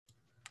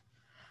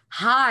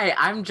Hi,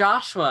 I'm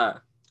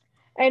Joshua.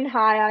 And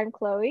hi, I'm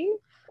Chloe,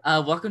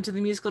 Welcome to the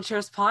Musical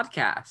Chairs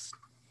podcast.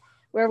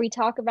 where we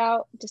talk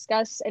about,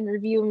 discuss, and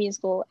review a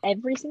musical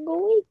every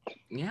single week.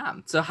 Yeah,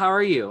 so how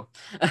are you?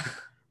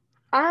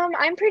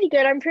 I'm pretty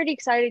good. I'm pretty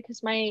excited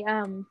because my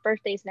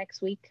birthday's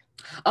next week.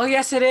 Oh,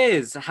 yes, it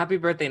is. Happy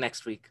birthday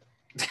next week.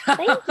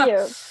 Thank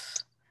you.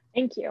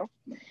 Thank you.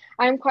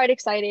 I'm quite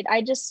excited.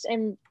 I just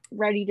am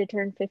ready to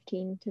turn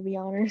 15, to be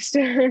honest.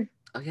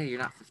 Okay, you're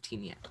not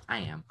 15 yet. I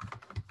am.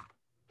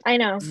 I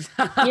know.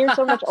 You're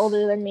so much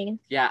older than me.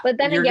 Yeah, But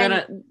then you're again,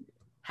 gonna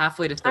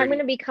halfway to I'm 30.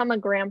 gonna become a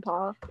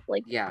grandpa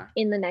like Yeah,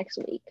 in the next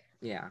week.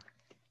 yeah.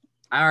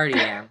 I already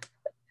am.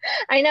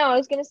 I know, I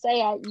was gonna say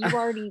you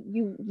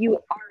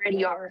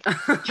already are.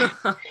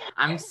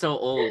 I'm so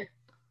old.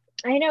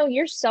 I know,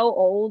 you're so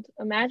old.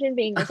 Imagine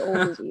being as old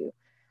as you.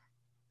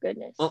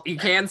 Goodness. Well, you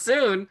can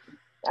soon.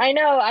 I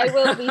know, I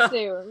will be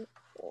soon.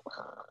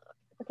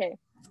 Okay.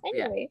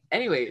 Yeah. Anyway.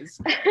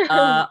 Anyways,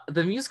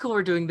 the musical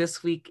we're doing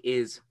this week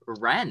is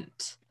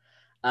Rent.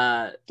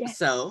 Yes.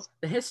 So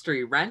the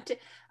history, Rent,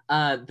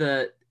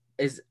 the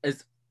is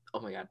oh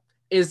my god,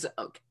 is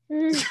okay.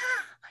 I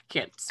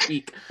can't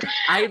speak.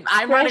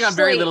 I'm running on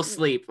very little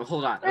sleep.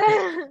 Hold on.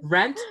 Okay.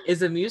 Rent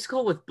is a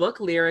musical with book,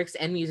 lyrics,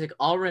 and music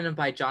all written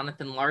by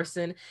Jonathan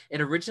Larson.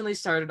 It originally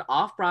started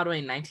off Broadway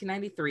in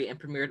 1993 and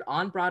premiered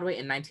on Broadway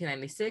in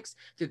 1996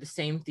 through the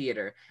same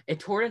theater. It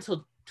toured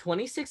until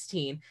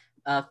 2016,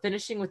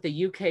 finishing with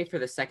the UK for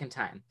the second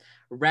time.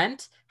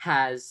 Rent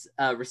has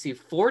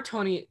received 4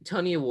 Tony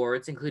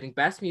Awards, including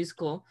Best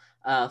Musical,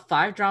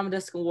 5 Drama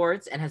Desk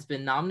Awards, and has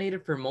been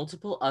nominated for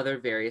multiple other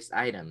various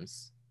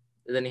items.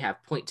 Then you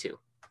have point 2.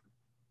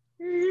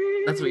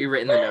 That's what you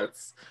write in the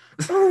notes.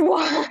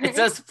 What? It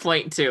says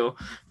point 2.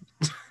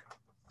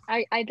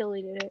 I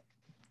deleted it.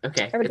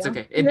 Okay, it's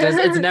okay. It does.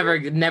 It's never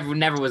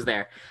was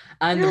there.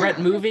 And the Rent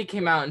movie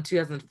came out in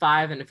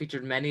 2005, and it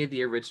featured many of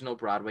the original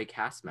Broadway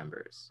cast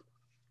members.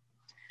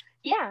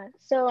 Yeah,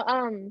 so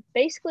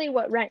basically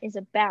what Rent is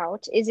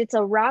about is it's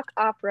a rock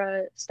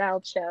opera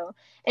styled show,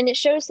 and it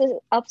shows the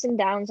ups and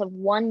downs of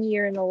one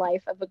year in the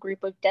life of a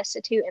group of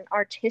destitute and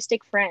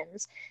artistic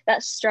friends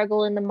that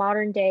struggle in the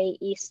modern day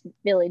East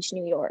Village,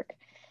 New York.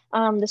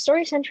 The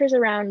story centers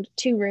around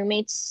 2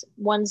 roommates.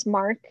 One's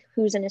Mark,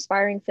 who's an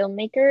aspiring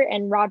filmmaker,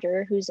 and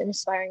Roger, who's an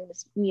aspiring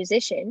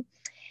musician.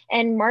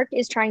 And Mark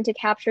is trying to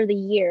capture the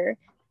year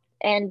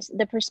and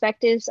the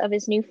perspectives of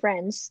his new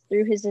friends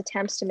through his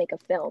attempts to make a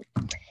film.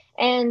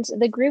 And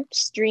the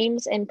group's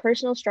dreams and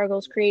personal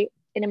struggles create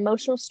an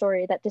emotional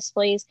story that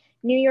displays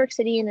New York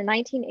City in the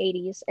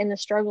 1980s and the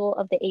struggle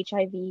of the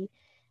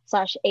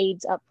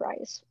HIV/AIDS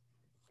uprise.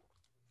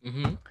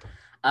 Mm-hmm.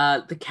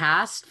 The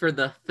cast for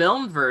the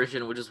film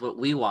version, which is what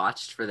we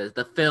watched for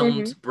the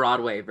filmed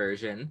Broadway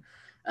version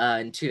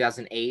in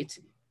 2008,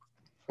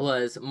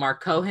 was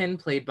Mark Cohen,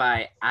 played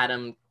by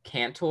Adam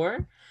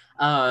Cantor,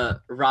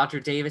 Roger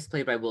Davis,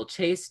 played by Will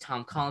Chase,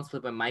 Tom Collins,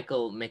 played by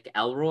Michael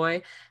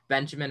McElroy,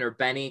 Benjamin or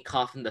Benny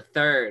Coffin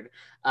III,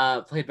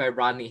 played by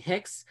Rodney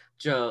Hicks,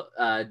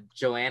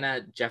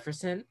 Joanna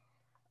Jefferson.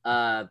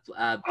 I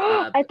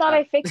thought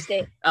I fixed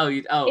it.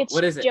 It's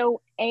what is it?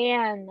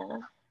 Joanne.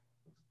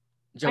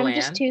 I'm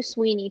just too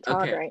Sweeney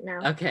Todd right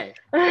now. Okay.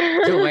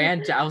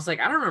 Joanne. I was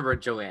like, I don't remember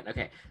Joanne.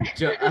 Okay.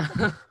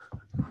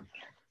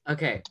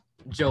 Okay.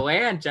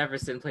 Joanne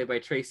Jefferson, played by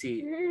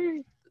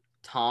Tracy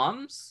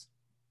Toms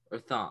or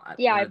Thom.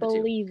 Yeah, I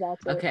believe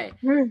that's it. Okay.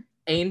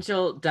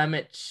 Angel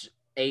Dummett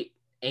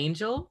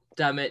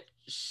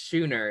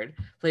Schunard,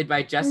 played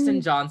by Justin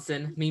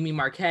Johnson. Mimi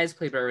Marquez,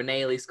 played by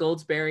Renee Elise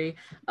Goldsberry.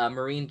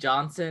 Maureen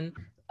Johnson,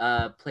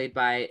 played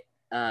by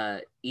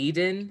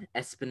Eden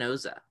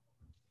Espinoza.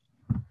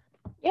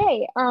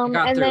 Yay. And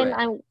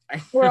then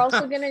we're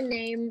also going to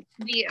name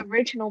the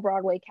original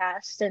Broadway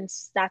cast,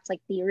 since that's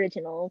like the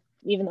original,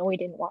 even though we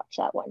didn't watch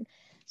that one.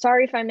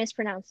 Sorry if I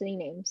mispronounce any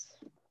names.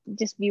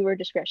 Just viewer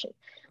discretion.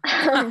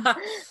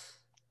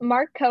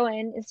 Mark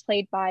Cohen is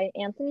played by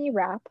Anthony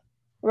Rapp.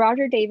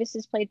 Roger Davis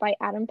is played by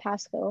Adam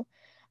Pascoe.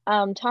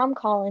 Tom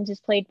Collins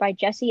is played by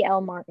Jesse L.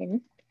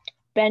 Martin.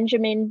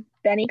 Benjamin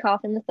Benny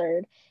Coffin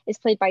III is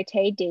played by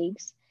Taye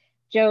Diggs.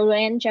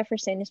 Joanne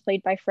Jefferson is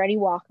played by Freddie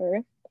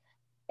Walker.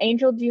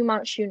 Angel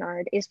Dumont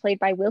Schunard is played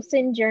by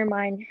Wilson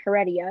Jermaine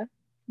Heredia.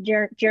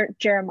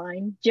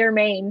 Jermaine,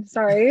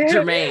 sorry.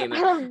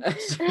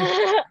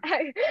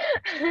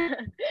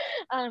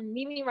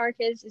 Mimi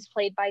Marquez is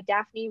played by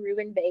Daphne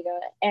Rubin Vega,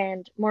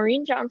 and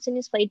Maureen Johnson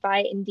is played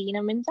by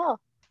Indina Menzel.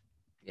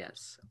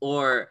 Yes,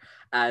 or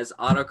as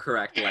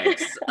autocorrect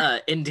likes,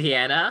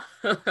 Indiana.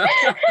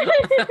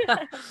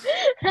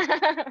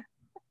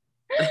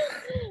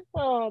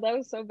 Oh, that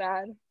was so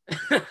bad.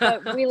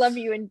 But we love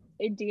you,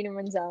 Indina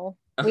Menzel.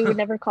 We would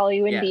never call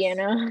you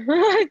Indiana.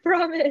 I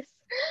promise.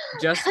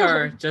 Just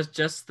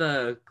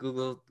the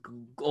Google,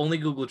 only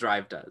Google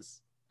Drive does.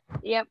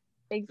 Yep,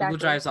 exactly. Google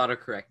Drive's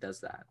autocorrect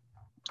does that.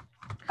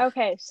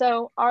 Okay,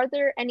 so are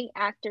there any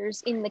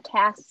actors in the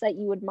cast that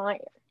you admire,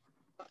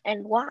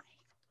 and why?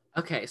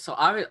 Okay, so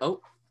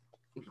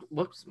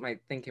whoops, my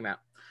thing came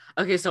out.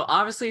 Okay, so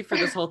obviously for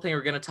this whole thing,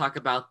 we're gonna talk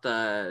about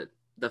the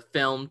the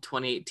film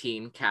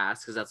 2018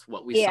 cast, because that's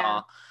what we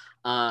Yeah.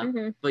 saw.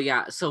 Mm-hmm. But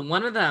yeah, so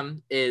one of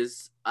them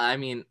is, I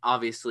mean,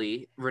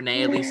 obviously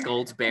Renee Elise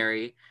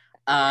Goldsberry,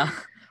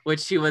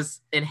 which she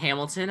was in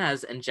Hamilton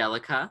as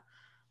Angelica.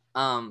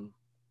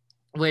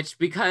 Which,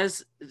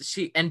 because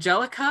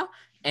Angelica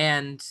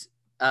and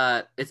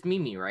it's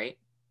Mimi, right?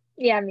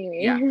 Yeah,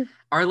 Mimi. Yeah,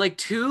 are like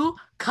two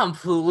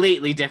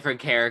completely different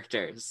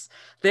characters.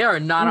 They are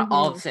not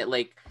all the same.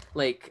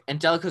 Like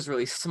Angelica's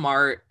really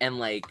smart and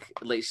like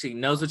she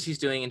knows what she's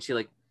doing and she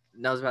like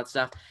knows about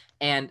stuff.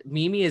 And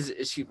Mimi is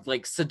she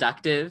like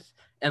seductive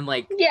and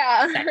like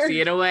Yeah.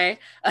 sexy in a way.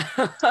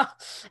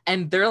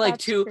 And they're like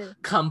That's two true.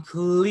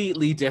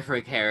 completely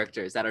different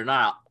characters that are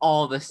not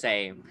all the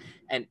same.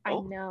 And I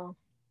know.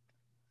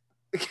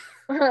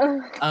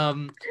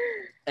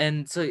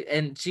 and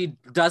she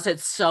does it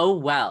so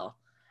well,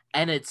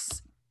 and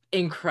it's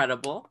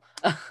incredible.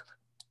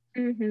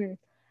 Mm-hmm.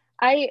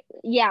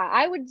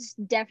 I would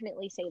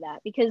definitely say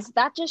that, because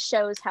that just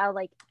shows how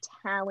like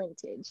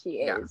talented she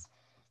is. Yeah.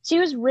 She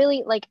was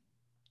really like,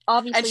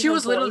 obviously, And she her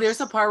was literally, voice.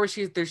 there's a part where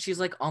she's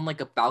like on like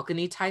a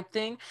balcony type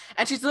thing,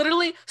 and she's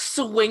literally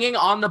swinging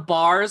on the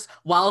bars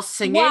while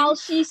singing. While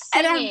she's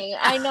singing,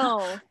 I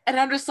know. And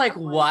I'm just like,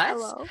 what?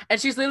 Hello. And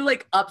she's literally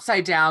like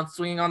upside down,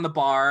 swinging on the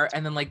bar,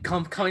 and then like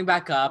coming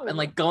back up and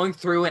like going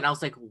through it. And I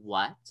was like,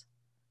 what?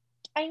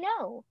 I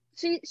know.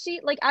 She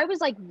like, I was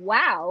like,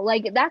 wow,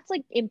 like that's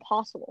like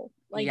impossible.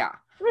 Like, yeah.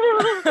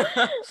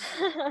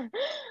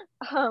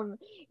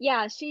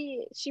 Yeah,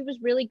 she was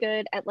really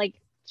good at like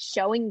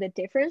showing the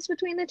difference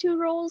between the two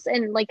roles.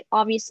 And like,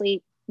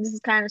 obviously this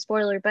is kind of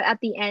spoiler, but at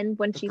the end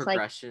when she's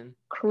like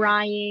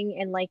crying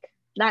and like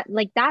that,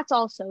 like that's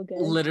also good.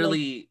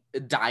 Literally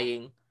like,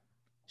 dying.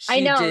 She I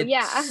know, did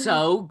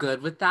so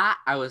good with that.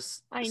 I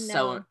was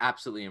so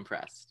absolutely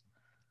impressed.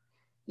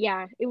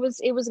 Yeah, it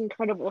was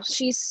incredible.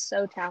 She's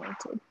so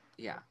talented.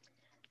 Yeah.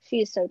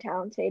 She is so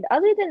talented.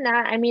 Other than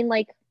that, I mean,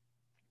 like,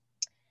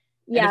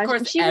 yeah, and of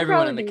course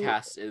everyone in the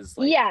cast is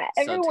like,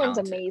 everyone's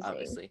so talented, amazing.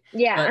 Obviously.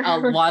 Yeah.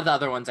 But a lot of the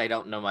other ones I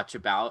don't know much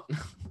about.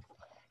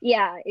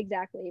 Yeah,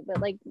 exactly. But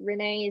like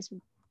Renee is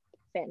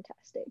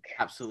fantastic.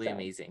 Absolutely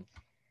amazing.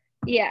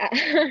 Yeah.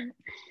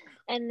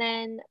 And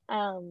then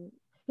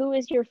who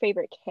is your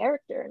favorite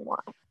character and why?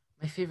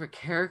 My favorite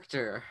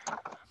character.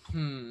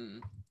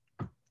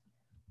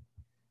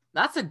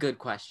 That's a good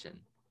question.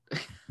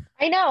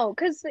 I know,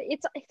 because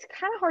it's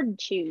kind of hard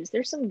to choose.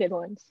 There's some good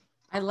ones.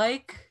 I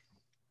like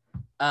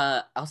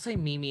I'll say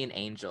Mimi and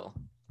Angel.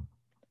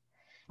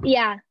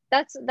 Yeah,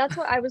 that's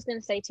what I was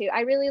gonna say too.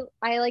 I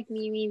like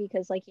Mimi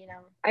because, like, you know,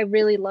 I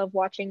really love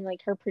watching like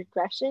her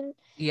progression.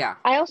 Yeah.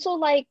 I also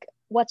like,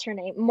 what's her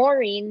name?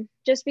 Maureen,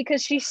 just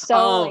because she's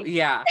so like,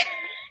 yeah.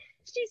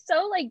 she's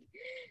so like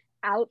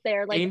out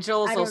there. Like,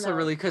 Angel's also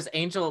really, because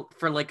Angel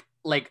for like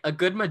a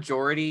good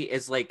majority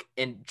is like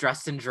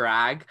dressed in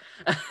drag.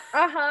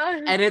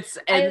 And it's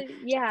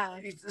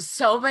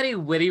so many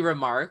witty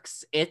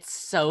remarks. It's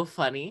so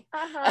funny.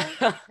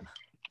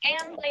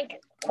 And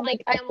like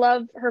I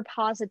love her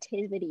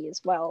positivity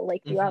as well,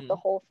 like throughout the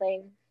whole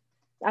thing.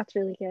 That's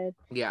really good.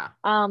 Yeah.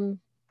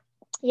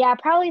 Yeah,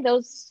 probably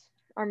those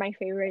are my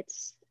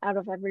favorites out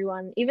of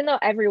everyone, even though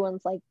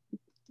everyone's like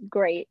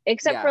great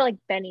except for like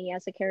Benny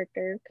as a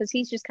character, because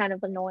he's just kind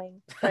of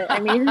annoying. But I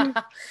mean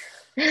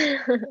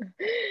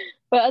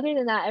but other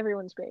than that,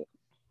 everyone's great.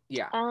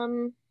 Yeah.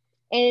 And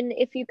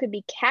if you could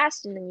be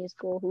cast in the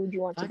musical, who would you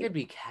want to be? I could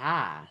be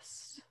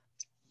cast.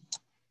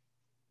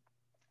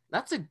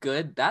 That's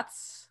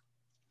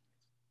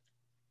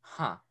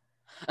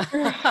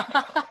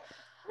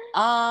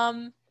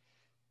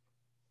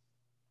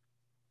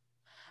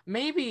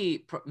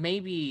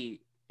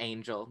maybe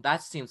Angel.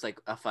 That seems like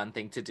a fun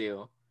thing to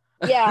do.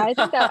 Yeah, I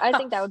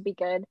think that would be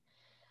good.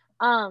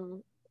 I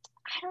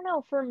don't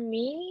know, for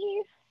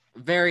me,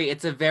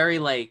 it's a very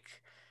like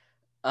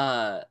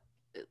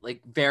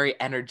very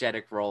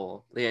energetic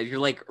role. Yeah, you're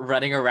like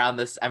running around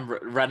the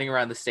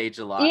stage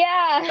a lot.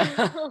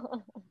 Yeah.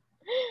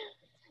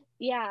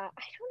 Yeah,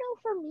 I don't know,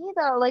 for me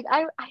though, like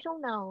I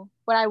don't know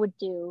what I would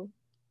do.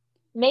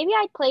 Maybe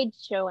I'd play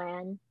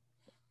Joanne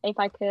if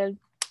I could.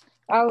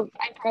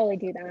 I'd probably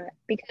do that,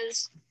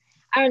 because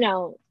I don't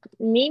know,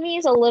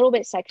 Mimi's a little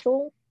bit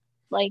sexual.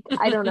 Like,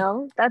 I don't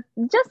know, that's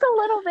just a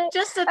little bit,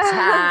 just a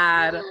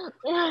tad.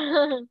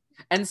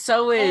 And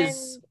so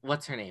is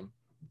what's her name?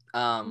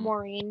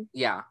 Maureen.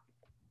 Yeah,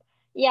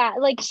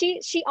 like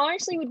she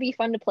honestly would be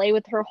fun to play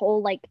with, her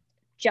whole like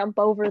jump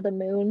over the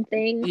moon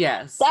thing.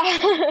 Yes. But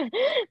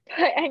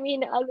I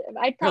mean,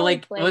 I'd probably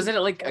play. Wasn't it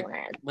like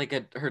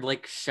her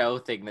like show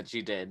thing that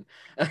she did?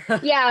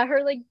 Yeah,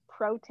 her like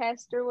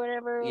protest or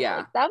whatever. Yeah,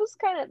 like, that was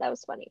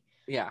funny.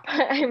 Yeah.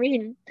 But I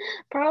mean,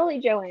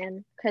 probably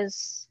Joanne,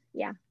 because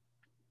yeah.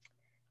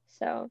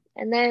 So,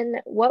 and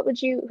then who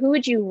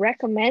would you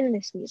recommend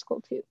this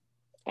musical to,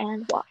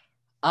 and why?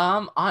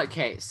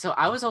 Okay, so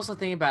I was also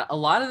thinking about, a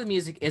lot of the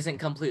music isn't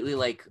completely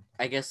like,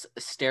 I guess,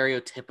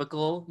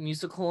 stereotypical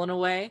musical in a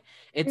way.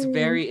 It's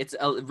it's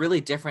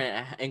really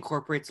different. It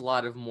incorporates a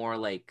lot of more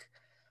like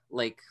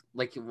what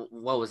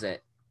was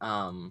it?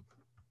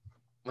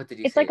 what did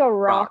you It's like say? a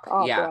rock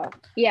Yeah. opera.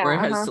 Yeah. Where it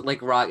has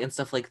like rock and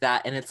stuff like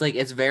that. And it's like,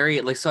 it's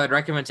very like, so I'd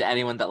recommend to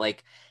anyone that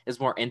like is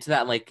more into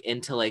that, like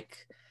into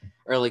like,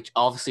 or like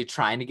obviously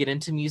trying to get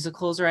into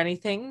musicals or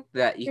anything,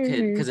 that you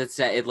could, because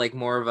it like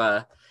more of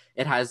a,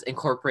 it has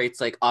incorporates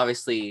like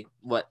obviously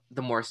what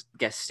the more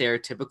guess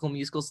stereotypical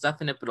musical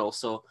stuff in it, but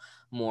also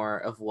more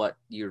of what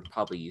you're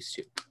probably used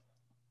to.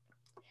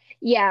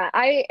 Yeah,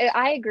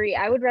 I agree.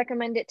 I would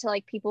recommend it to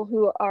like people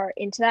who are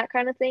into that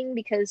kind of thing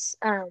because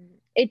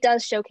it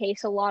does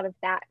showcase a lot of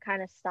that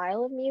kind of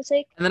style of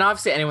music. And then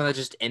obviously anyone that's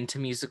just into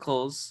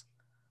musicals,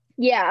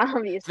 Yeah,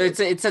 obviously. it's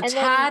a And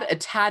tad then, a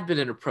tad bit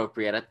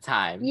inappropriate at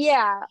times.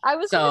 yeah, I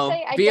was gonna So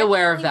say I be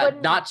aware of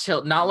definitely that.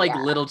 wouldn't. Not like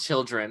Yeah, little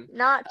children.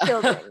 not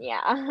children.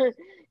 Yeah,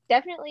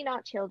 definitely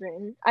not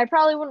children. I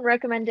probably wouldn't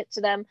recommend it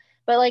to them,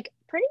 but like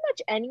pretty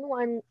much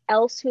anyone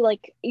else who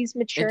like is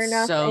mature It's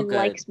enough so and good.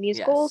 likes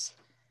musicals, Yes.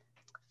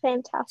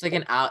 It's like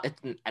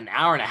fantastic. an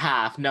hour and a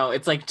half. No,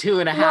 it's like two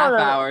and a No, half no,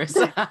 hours.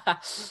 no.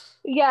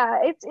 Yeah,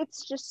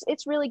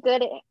 it's really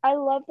good. I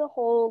love the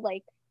whole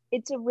like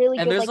it's a really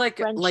And good there's like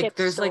like friendship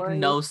there's like story.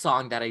 no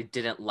song that I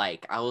didn't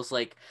like. I was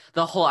like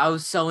I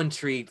was so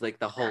intrigued like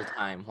the whole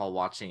time while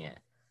watching it.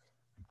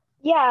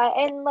 Yeah,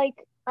 and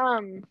like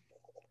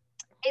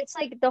it's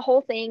like the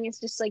whole thing is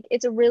just like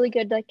it's a really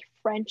good like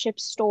friendship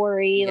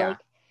story, Yeah. like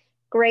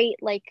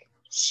great like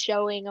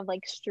showing of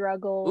like Ooh,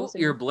 struggles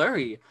you're and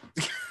blurry.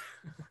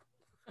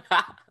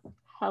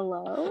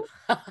 hello?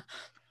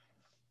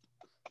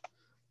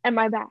 Am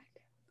I back?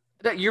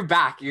 No, you're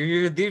back.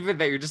 You're leaving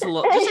there. You're just just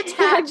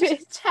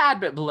a tad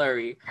bit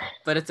blurry,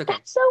 but it's okay.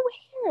 That's so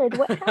weird.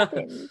 What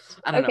happened?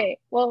 I don't know. Okay,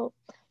 well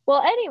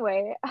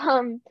anyway,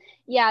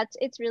 yeah,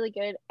 it's really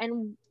good.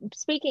 And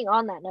speaking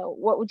on that note,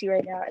 what would you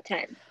rate it out of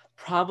 10?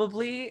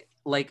 Probably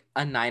like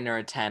a 9 or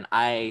a 10.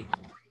 I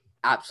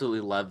absolutely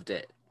loved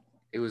it.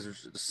 It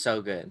was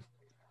so good.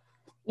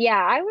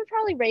 Yeah, I would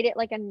probably rate it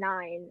like a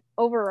 9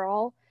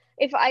 overall.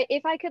 If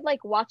I could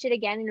like watch it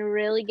again and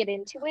really get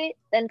into it,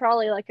 then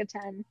probably like a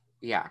 10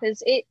 Yeah.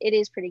 because it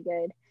is pretty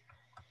good.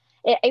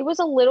 It was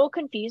a little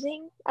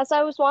confusing as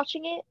I was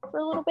watching it for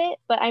a little bit,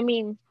 but I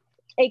mean,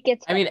 it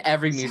gets I mean, better.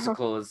 every So,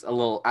 musical is at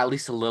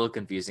least a little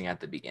confusing at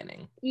the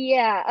beginning.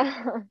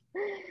 yeah.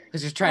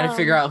 Because you're trying to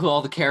figure out who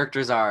all the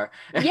characters are.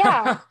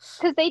 Yeah,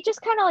 because they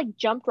just kind of like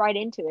jumped right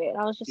into it. And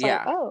I was just like,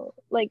 Yeah. oh,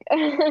 like,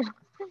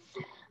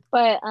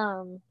 but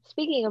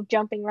speaking of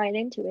jumping right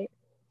into it,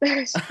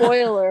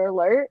 spoiler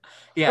alert,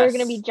 we're going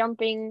to be Yes.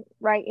 jumping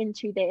right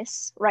into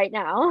this right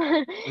now.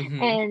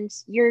 Mm-hmm. And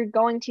you're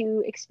going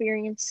to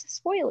experience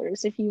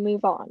spoilers if you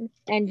move on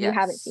and you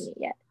haven't seen Yes.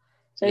 it yet.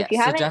 So if Yes. you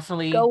So haven't, go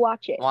definitely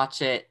watch it.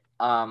 watch it.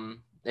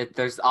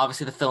 There's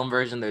obviously the film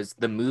version. There's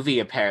the movie.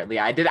 Apparently,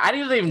 I didn't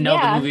even know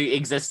the Yeah. movie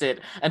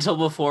existed until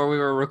before we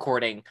were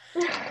recording.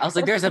 I was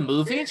like, "There's a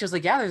movie," and she was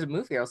like, "Yeah, there's a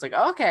movie." I was like,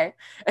 oh, "Okay."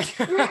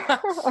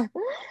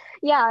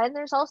 Yeah, and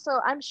there's also,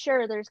 I'm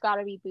sure there's got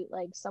to be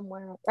bootlegs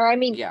somewhere. Or I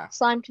mean, Yeah.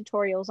 slime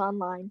tutorials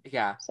online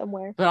Yeah.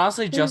 somewhere. But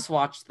honestly, just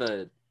watch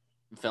the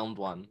filmed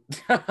one.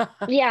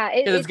 Yeah,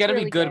 It's gonna be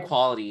really good good.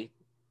 quality.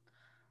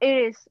 It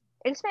is.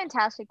 It's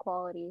fantastic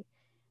quality,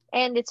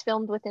 and it's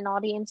filmed with an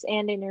audience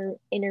and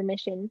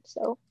intermission.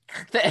 So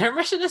The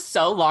intermission is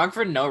so long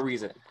for no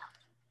reason.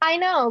 I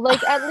know,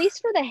 like at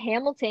least for the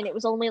Hamilton, it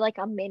was only like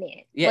a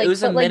minute. Yeah, like, it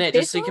was a but like minute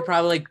just this so you one, could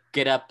probably like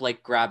get up,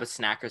 like grab a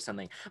snack or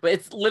something. But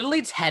it's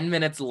literally 10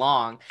 minutes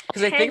long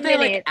because I think 10 they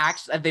like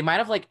minutes, they might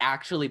have like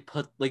actually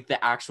put like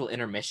the actual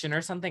intermission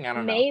or something. I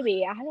don't know.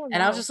 maybe. I don't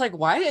And I was know. just like,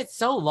 why is it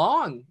so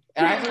long?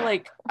 And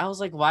I was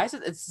like, why is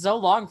it's so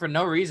long for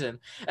no reason?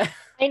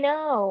 I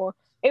know.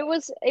 It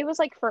was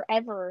like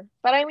forever.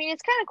 But I mean,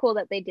 it's kind of cool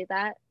that they did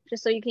that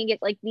just so you can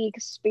get like the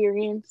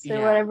experience or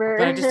Yeah,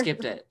 but I just whatever.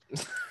 skipped it.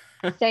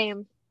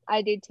 Same.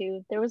 I did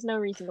too. There was no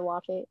reason to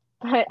watch it.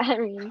 But I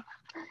mean,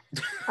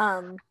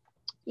 um,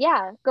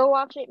 yeah, go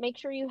watch it. Make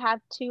sure you have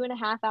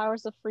 2.5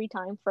 hours of free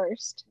time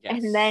first,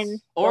 Yes. and then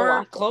go Or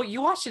watch it. Chloe,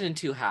 you watched it in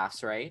 2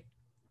 halves, right?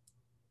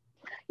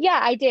 Yeah,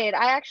 I did.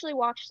 I actually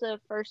watched the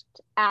first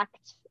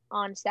act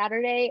on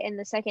Saturday and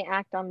the second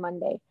act on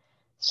Monday.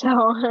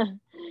 So,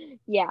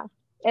 yeah,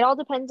 it all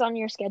depends on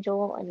your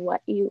schedule and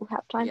what you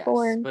have time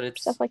for Yes, and but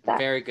it's stuff like that.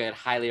 very good.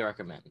 Highly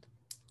recommend.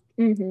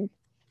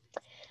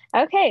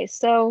 Okay,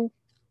 so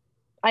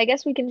I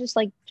guess we can just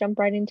like jump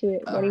right into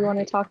it. What do you want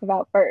to talk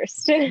about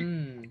first?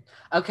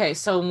 Okay,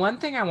 so one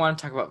thing I want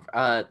to talk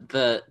about,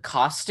 the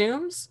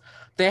costumes.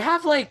 They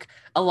have like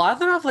a lot of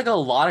them have like a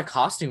lot of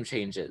costume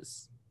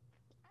changes.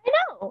 I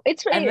know.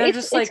 It's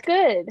Just like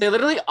good. They're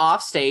literally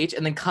off stage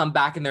and then come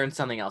back and they're in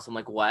something else. I'm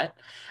like, what?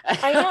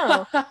 I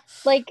know.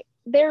 Like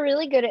they're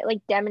really good at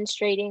like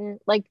demonstrating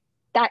like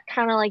that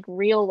kind of like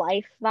real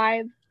life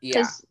vibe.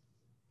 Yeah.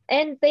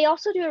 And they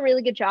also do a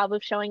really good job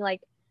of showing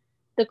like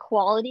the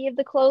quality of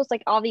the clothes.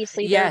 Like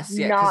obviously Yes,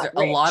 they're yeah, not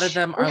because a lot of rich.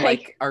 them are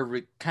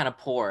kind of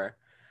poor,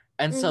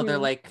 and so they're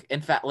like,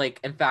 in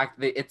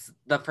fact, it's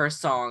the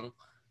first song,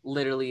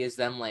 literally is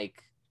them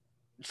like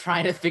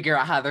trying to figure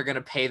out how they're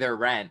gonna pay their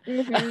rent,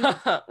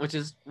 which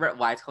is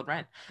why it's called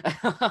Rent.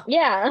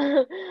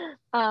 Yeah.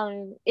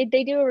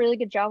 They do a really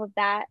good job of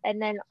that,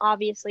 and then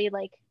obviously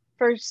like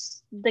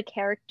first the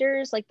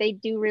characters, like they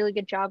do really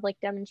good job like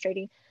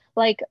demonstrating,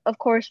 like of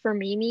course for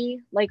Mimi,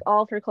 like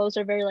all of her clothes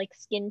are very like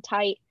skin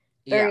tight,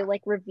 very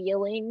like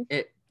revealing.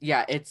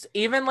 It's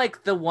even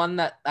like the one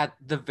that at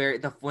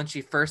the when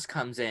she first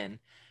comes in,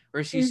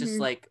 where she's just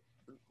like,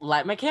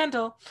 light my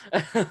candle.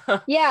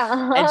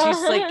 Yeah. And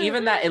she's like,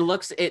 even that it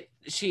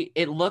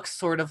looks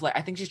sort of like,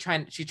 I think she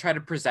tried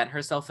to present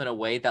herself in a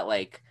way that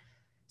like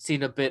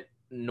seemed a bit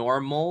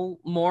normal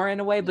more in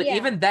a way, but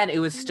even then it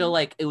was still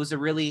like, it was a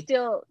really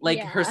like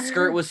her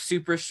skirt was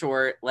super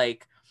short,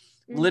 like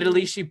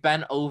literally she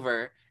bent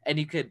over and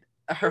you could,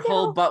 her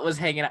whole butt was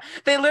hanging out.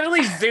 They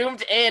literally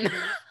zoomed in.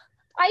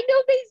 I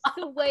know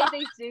the way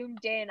they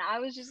zoomed in, I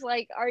was just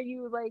like, are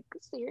you like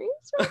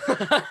serious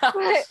right now?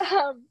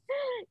 But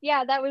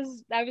yeah, that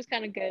was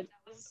kind of good.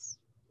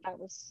 That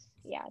was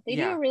yeah, they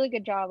do a really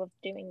good job of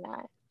doing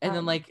that. And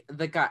then like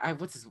the guy,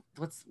 what's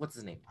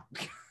his name?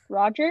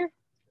 Roger?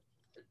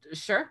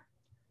 Sure.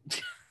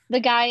 The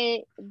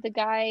guy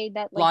that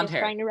like blonde is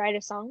hair. trying to write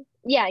a song.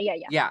 Yeah.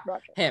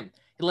 Roger. Him.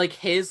 Like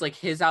his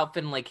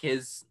outfit and like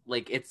his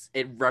like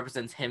it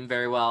represents him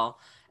very well.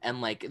 And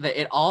like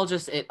it all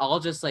just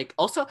like,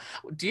 also,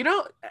 do you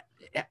know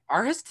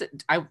his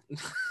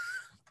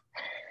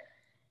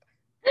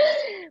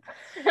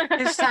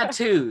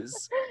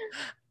tattoos?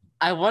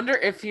 I wonder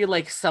if he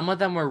like some of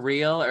them were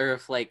real or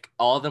if like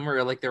all of them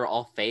were like they were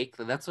all fake.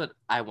 That's what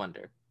I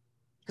wonder,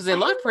 because they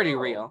look pretty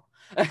real.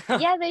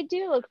 Yeah, they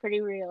do look pretty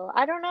real.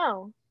 I don't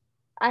know.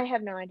 I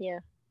have no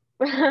idea.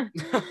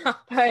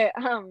 But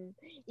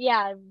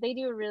yeah, they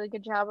do a really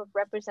good job of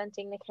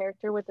representing the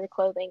character with their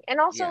clothing,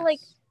 and also like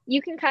you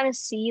can kind of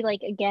see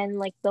like again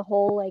like the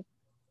whole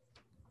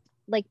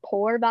like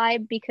poor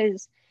vibe,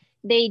 because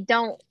they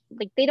don't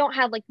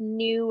have like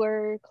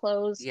newer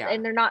clothes,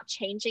 and they're not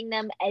changing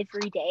them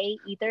every day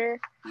either.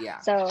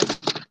 So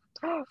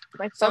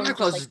some of the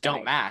clothes just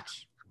don't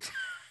match.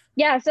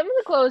 Yeah, some of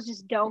the clothes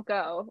just don't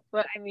go,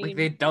 but I mean, like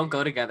they don't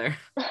go together.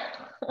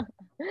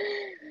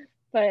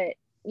 But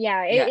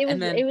yeah,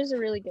 it was a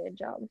really good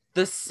job.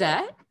 The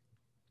set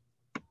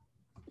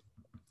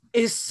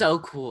is so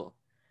cool.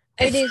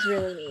 It is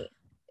really neat.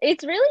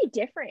 It's really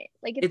different.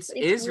 Like it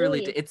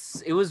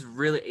was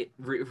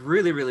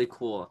really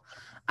cool.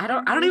 I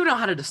don't even know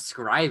how to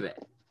describe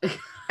it.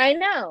 I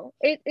know.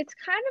 It's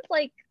kind of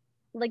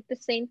like the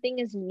same thing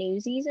as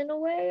Newsies in a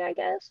way, I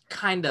guess.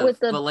 Kind of,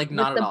 but like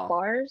not at all.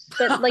 Bars,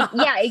 but like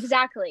yeah,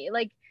 exactly.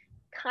 Like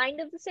kind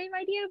of the same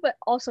idea, but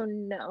also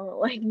no,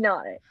 like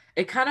not.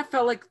 It kind of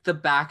felt like the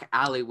back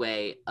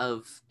alleyway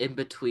of in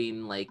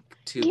between like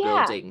two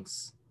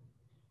buildings.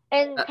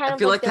 And kind I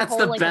feel like that's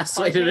the best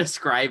way to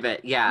describe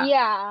it. Yeah.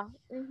 Yeah.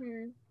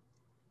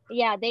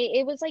 Yeah,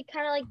 it was like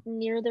kind of like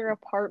near their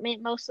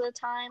apartment most of the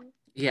time.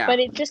 Yeah. But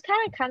it just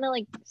kind of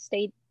like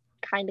stayed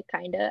kind of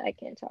I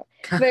can't talk.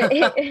 But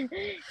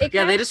it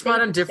yeah, they just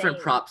brought in different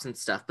props and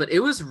stuff, but it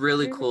was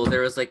really cool.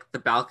 There was like the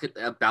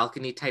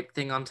balcony type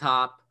thing on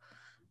top.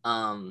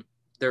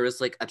 There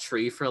was like a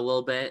tree for a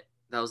little bit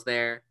that was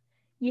there.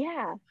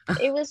 Yeah,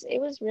 it was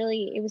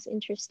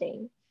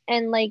interesting.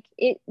 And like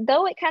it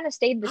kind of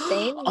stayed the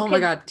same. Oh my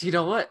god, do you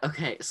know what?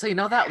 Okay, so you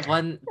know that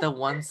the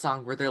one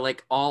song where they're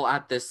like all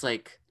at this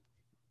like,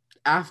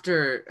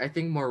 after I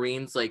think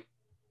Maureen's like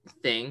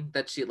thing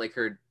that she like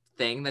her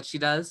thing that she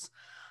does,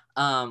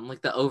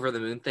 like the over the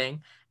moon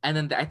thing, and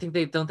then I think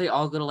they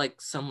all go to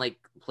like some like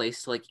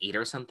place to like eat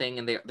or something,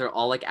 and they're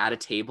all like at a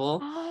table.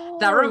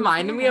 That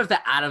reminded me of the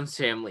Addams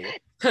Family.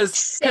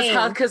 Because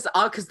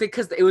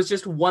it was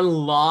just one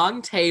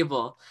long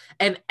table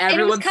and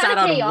everyone sat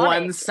on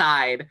one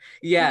side.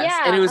 Yes.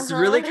 And it was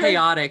really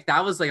chaotic.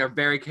 That was like a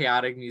very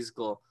chaotic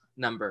musical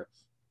number.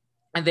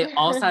 And they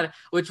all sat,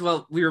 which,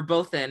 well, we were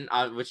both in,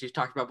 which you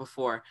talked about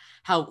before,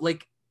 how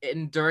like,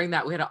 and during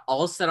that we had to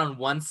all sit on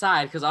one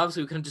side because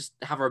obviously we couldn't just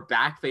have our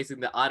back facing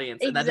the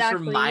audience. And that just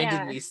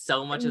reminded me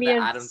so much of the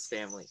Addams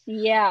Family.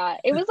 Yeah,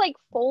 it was like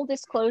full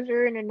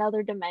disclosure in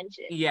another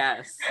dimension.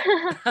 Yes.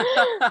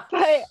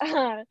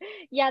 But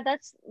yeah,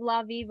 that's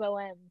La Vie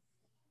Boheme.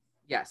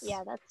 Yes.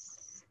 Yeah,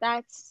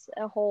 that's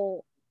a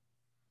whole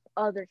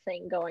other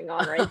thing going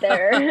on right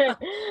there.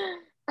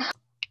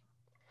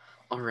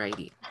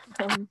 Alrighty.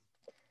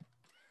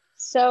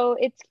 So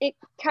it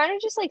kind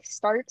of just like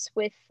starts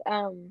with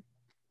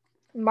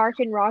Mark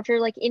and Roger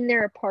like in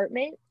their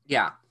apartment.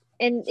 Yeah.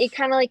 And it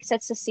kind of like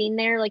sets the scene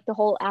there, like the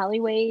whole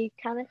alleyway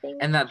kind of thing.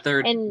 And that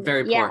they're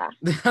very poor.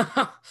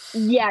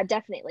 Yeah,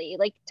 definitely.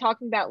 Like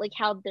talking about like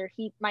how their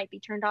heat might be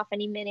turned off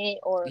any minute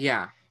or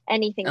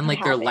anything. And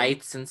like their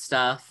lights and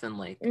stuff and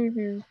like.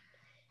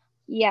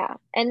 Yeah.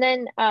 And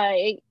then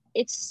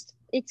it's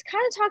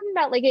kind of talking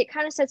about like it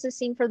kind of sets the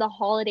scene for the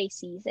holiday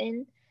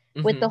season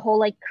with the whole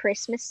like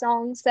Christmas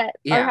songs that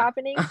are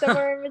happening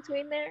somewhere in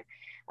between there.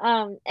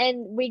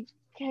 And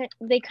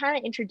they kind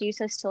of introduce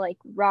us to like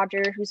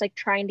Roger, who's like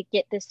trying to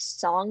get this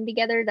song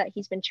together that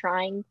he's been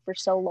trying for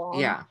so long.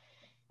 Yeah.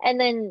 And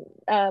then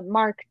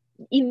Mark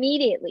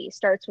immediately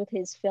starts with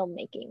his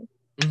filmmaking.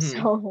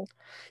 So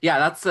yeah,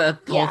 that's the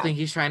whole yeah. thing.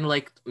 He's trying to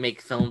like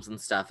make films and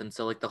stuff, and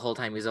so like the whole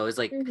time he's always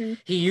like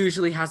he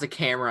usually has a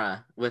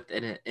camera with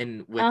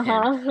in with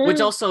him, which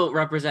also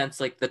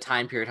represents like the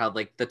time period, how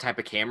like the type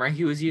of camera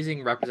he was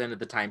using represented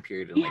the time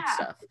period and like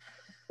stuff.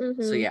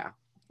 So yeah,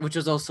 which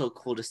was also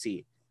cool to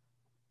see.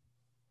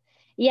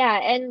 Yeah,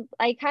 and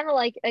I kind of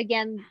like,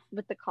 again,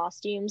 with the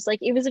costumes, like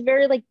it was a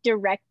very like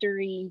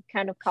directory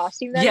kind of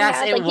costume that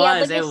Yes, he had. it Like he had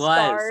was. like It a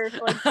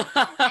was.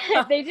 scarf.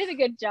 Like they did a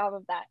good job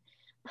of that.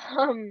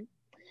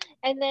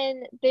 And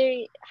then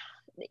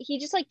he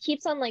just like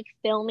keeps on like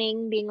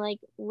filming, being like,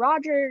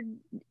 Roger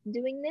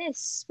doing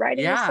this,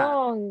 writing a Yeah.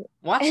 song.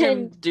 Watch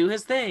him do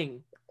his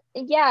thing.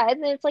 Yeah,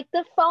 and then it's like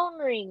the phone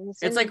rings.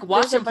 It's and like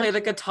watch him play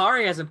the guitar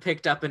he hasn't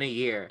picked up in a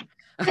year.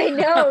 I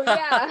know,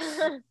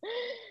 yeah.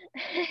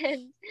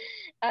 And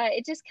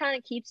it just kind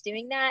of keeps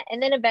doing that.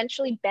 And then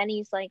eventually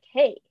Benny's like,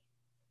 hey,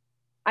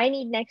 I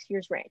need next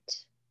year's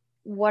rent.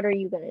 What are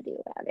you going to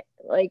do about it?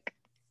 Like,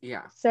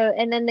 yeah. So,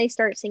 and then they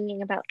start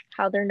singing about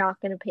how they're not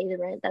going to pay the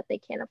rent that they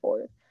can't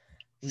afford.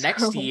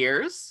 Next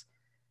year's?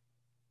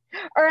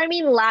 Or I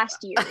mean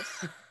last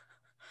year's.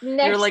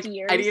 You're like,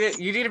 year's.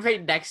 You need to pay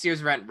next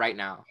year's rent right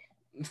now.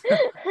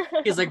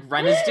 He's like,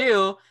 rent is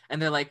due.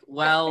 And they're like,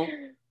 well,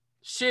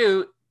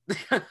 shoot.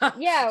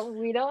 Yeah,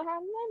 we don't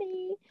have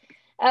money.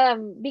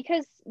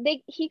 Because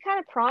he kind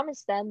of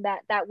promised them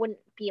that wouldn't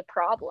be a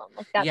problem,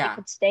 like that they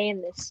could stay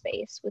in this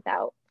space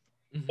without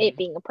it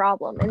being a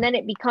problem, and then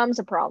it becomes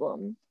a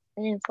problem,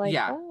 and it's like,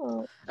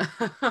 oh.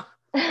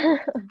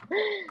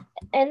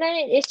 And then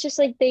it's just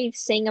like they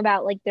sing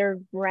about like their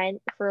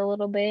rent for a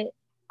little bit,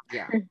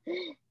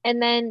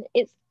 and then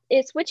it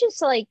switches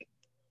to like,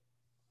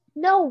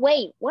 no,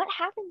 wait, what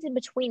happens in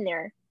between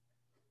there?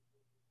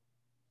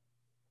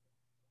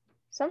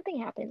 Something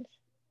happens.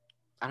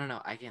 I don't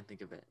know. I can't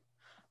think of it.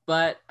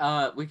 But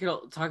we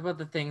could talk about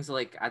the things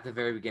like at the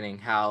very beginning,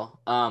 how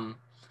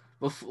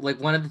like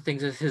one of the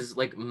things is his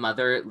like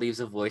mother leaves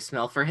a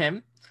voicemail for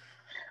him.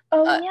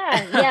 Oh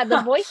yeah, the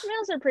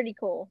voicemails are pretty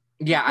cool.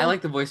 Yeah, I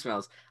like the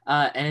voicemails.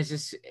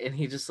 And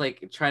he just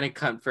like trying to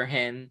comfort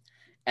him,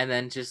 and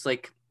then just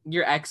like,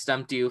 your ex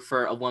dumped you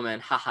for a woman,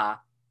 haha.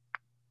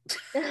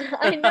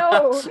 I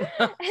know.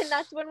 And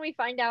that's when we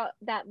find out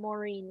that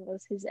Maureen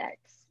was his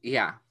ex.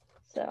 Yeah.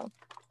 So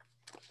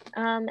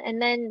and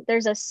then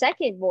there's a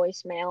second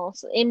voicemail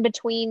in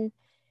between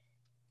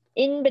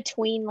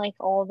like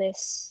all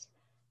this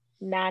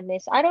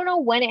madness. I don't know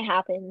when it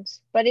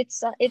happens, but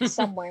it's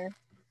somewhere.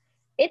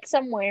 It's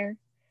somewhere.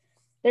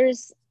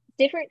 There's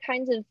different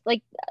kinds of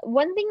like,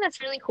 one thing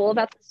that's really cool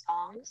about the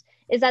songs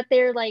is that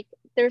there's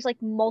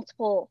like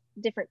multiple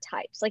different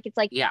types. Like it's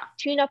like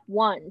tune up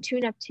 1,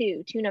 tune up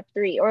 2, tune up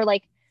 3, or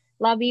like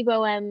La Vie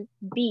Boheme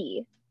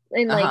B,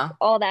 and like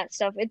all that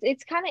stuff.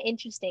 It's kind of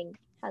interesting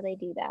how they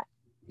do that.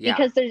 Yeah.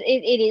 Because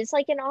it is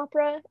like an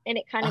opera, and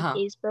it kind of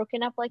is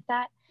broken up like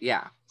that.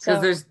 Yeah.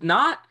 Because there's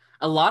not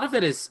a lot of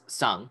it is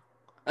sung.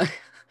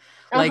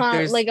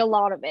 There's like a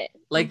lot of it.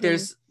 Like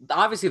there's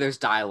obviously there's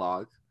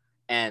dialogue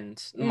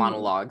and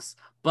monologues,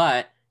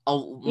 but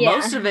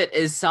most of it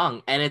is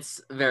sung, and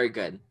it's very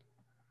good.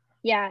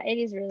 Yeah, it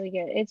is really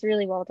good. It's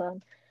really well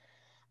done.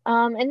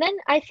 And then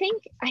I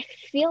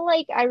feel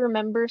like I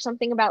remember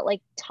something about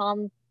like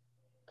Tom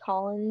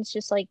Collins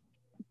just like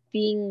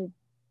being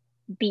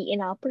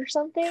beaten up or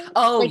something.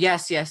 Oh, like,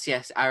 yes.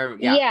 I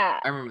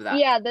remember that.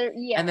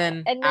 Yeah. And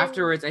then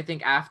afterwards, I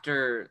think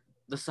after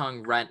the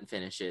song Rent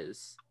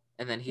finishes,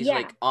 and then he's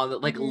like on the,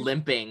 like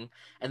limping,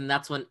 and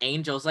that's when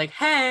Angel's like,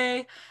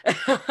 "Hey."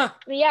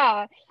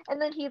 Yeah,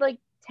 and then he like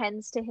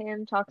tends to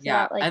him, talks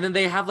about like, and then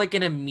they have like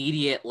an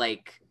immediate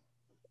like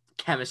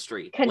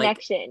chemistry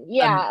connection.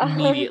 Like,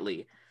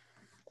 immediately.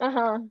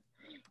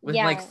 With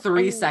like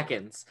 3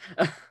 seconds.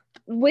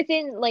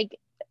 Within like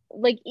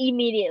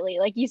immediately,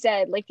 like you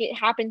said, like it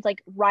happens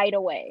like right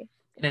away.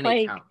 In an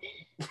account.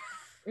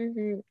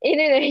 In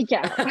an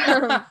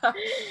account.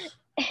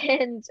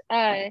 And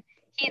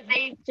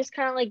they just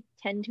kind of like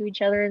tend to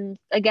each other, and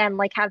again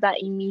like have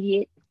that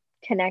immediate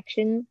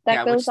connection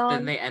that goes on.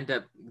 Then they end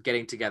up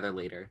getting together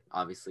later,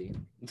 obviously.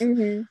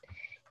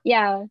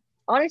 Yeah,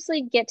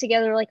 honestly, get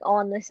together like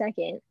on the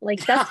second.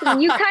 Like that's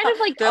you kind of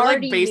like they're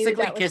already like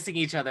basically kissing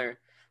each other.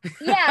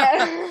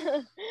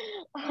 Yeah.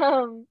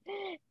 And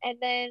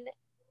then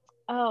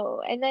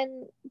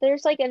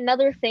there's like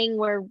another thing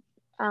where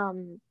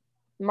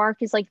Mark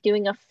is like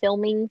doing a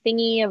filming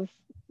thingy of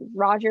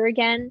Roger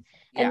again,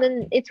 and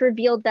then it's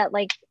revealed that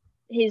like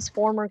his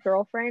former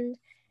girlfriend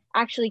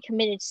actually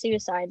committed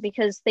suicide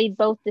because they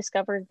both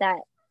discovered that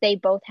they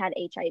both had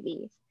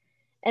HIV.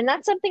 And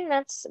that's something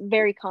that's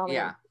very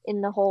common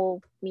in the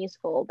whole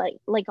musical.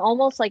 Like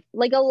almost like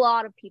a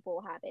lot of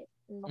people have it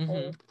in the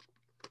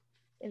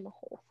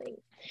whole thing.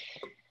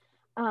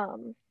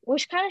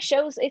 Which kind of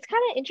shows, it's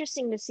kind of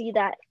interesting to see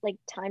that like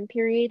time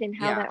period and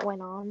how that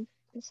went on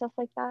and stuff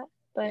like that.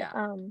 But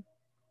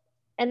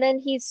and then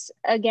he's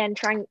again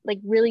trying, like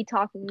really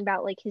talking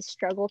about like his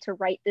struggle to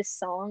write this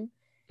song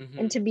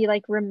and to be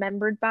like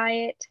remembered by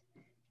it.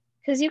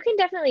 Because you can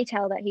definitely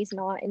tell that he's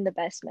not in the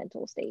best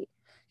mental state.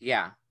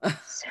 Yeah.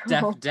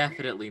 So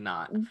Definitely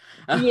not.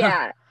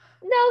 yeah.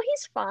 No,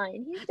 he's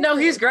fine. He's No,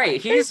 he's definitely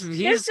great. fine. There's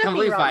He's nothing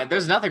completely wrong fine. with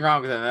There's him. nothing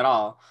wrong with him at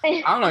all.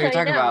 I don't know what you're I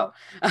talking know.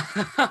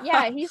 about.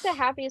 Yeah, he's the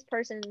happiest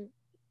person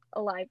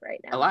alive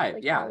right now. Alive,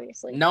 Like yeah.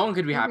 obviously. No one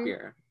could be Hmm.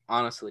 happier,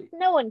 honestly.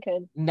 No one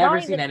could. Never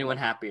Not seen even anyone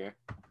like happier.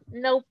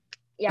 nope.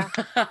 Yeah,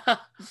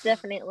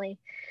 definitely.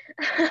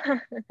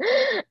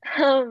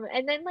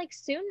 And then like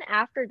soon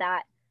after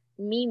that,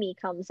 Mimi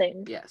comes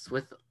in. Yes,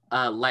 with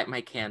Light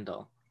My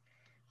Candle.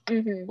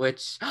 Hmm.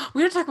 Which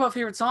we didn't talk about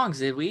favorite songs,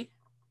 did we?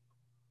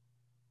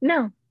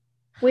 No,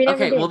 we never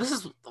Okay, well, did. this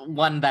is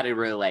one that I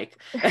really like.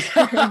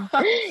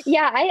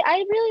 Yeah,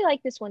 I really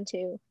like this one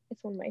too.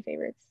 It's one of my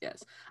favorites.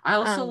 Yes. I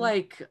also Um,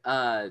 like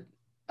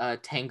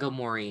Tango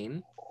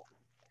Maureen. oh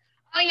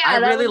I yeah,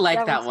 really like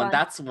that that one's one. fun.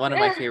 That's one of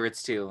my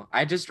favorites too.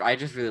 I just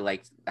really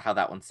liked how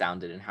that one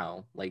sounded and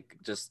how like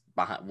just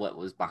behind what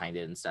was behind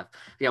it and stuff.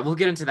 Yeah, we'll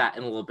get into that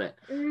in a little bit.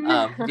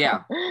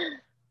 Yeah.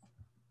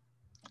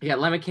 Yeah,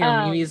 Lemon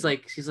Candle Mimi's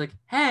like she's like,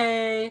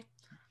 "Hey,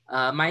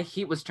 my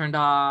heat was turned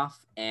off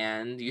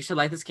and you should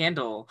light this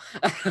candle."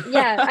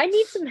 Yeah, I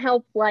need some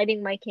help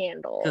lighting my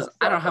candle. Because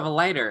I don't have a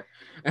lighter.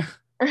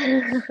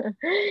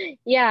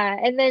 Yeah,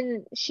 and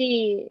then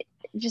she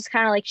just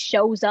kind of like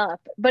shows up,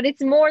 but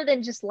it's more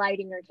than just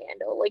lighting her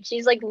candle. Like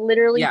she's like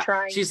literally Yeah,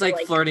 trying she's to like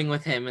like flirting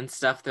with him and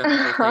stuff throughout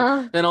the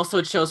whole thing. Then also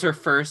it shows her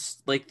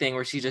first like thing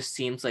where she just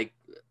seems like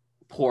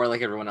poor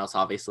like everyone else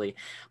obviously,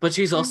 but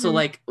she's also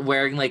like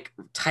wearing like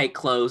tight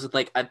clothes with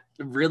like a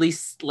really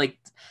like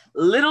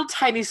little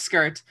tiny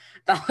skirt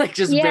that like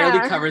just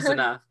barely covers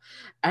enough.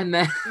 And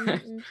then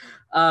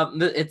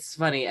it's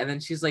funny, and then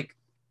she's like,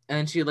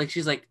 and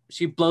she's like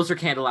she blows her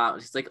candle out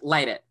and she's like,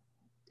 light it.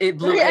 It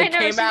blew, I it know,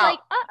 came she's out. like,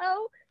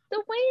 uh-oh,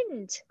 the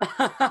wind.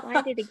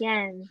 Light it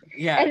again.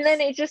 Yes. And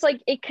then it just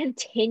like it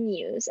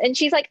continues. And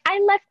she's like, I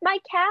left my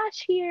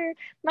cash here.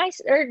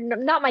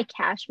 Not my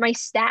cash, my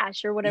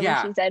stash or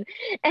whatever she said.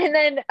 And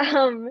then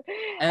and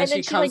then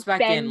she comes like,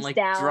 back in like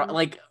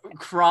like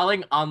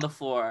crawling on the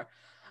floor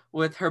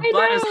with her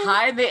butt as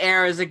high in the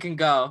air as it can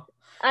go.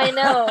 I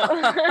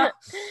know.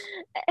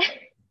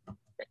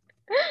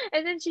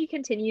 And then she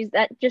continues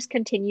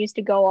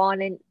to go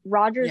on, and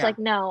Roger's like,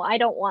 no, I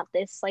don't want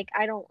this. Like,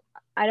 I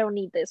don't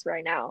need this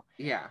right now.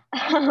 Yeah.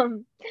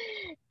 And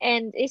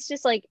it's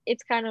just like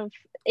it's kind of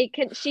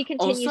she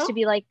continues also, to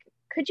be like,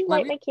 could you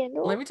light my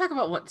candle? Let me talk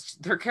about what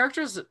her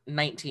character's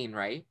 19,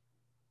 right?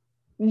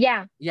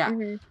 Yeah. Yeah.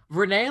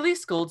 Renee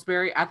Elise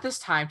Goldsberry at this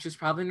time, she was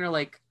probably in her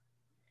like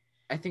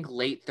I think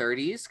late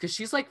 30s because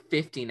she's like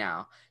 50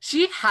 now.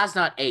 She has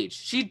not aged.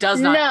 She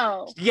does not.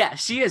 No. Yeah,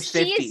 she is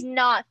 50. She is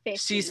not 50.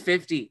 She's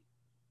 50.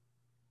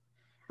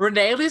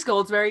 Renee Elise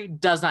Goldsberry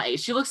does not age.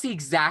 She looks the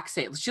exact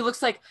same. She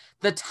looks like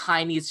the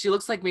tiniest. She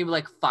looks like maybe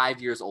like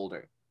 5 years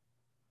older.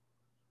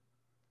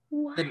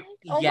 What?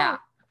 Yeah.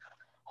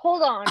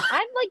 Hold on.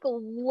 I'm like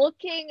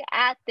looking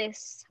at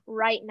this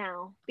right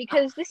now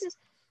because this is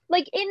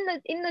like in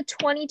the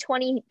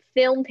 2020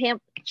 film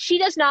she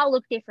does not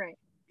look different.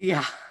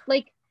 Yeah.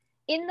 Like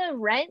in the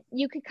Rent,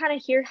 you could kind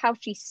of hear how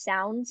she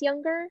sounds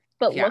younger,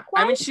 but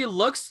look-wise, I mean, she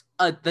looks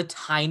the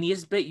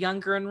tiniest bit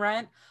younger in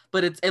Rent,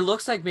 but it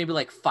looks like maybe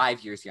like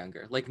 5 years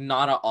younger, like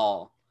not at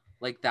all,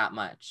 like that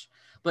much.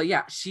 But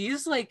yeah,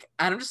 she's like,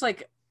 and I'm just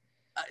like,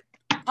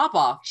 pop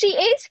off. She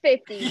is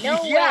 50.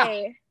 No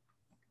way.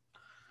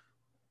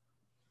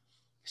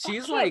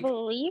 She's I can't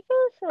believe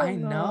it. I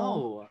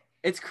know.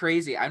 It's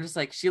crazy. I'm just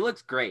like, she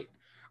looks great.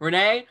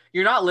 Renee,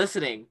 you're not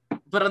listening,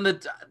 but on the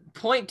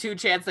 0.2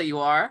 chance that you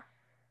are,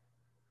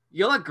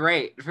 you look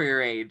great for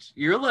your age.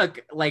 You look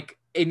like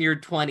in your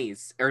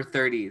 20s or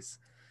 30s.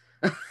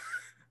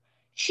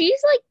 She's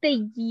like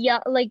the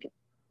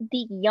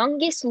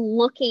youngest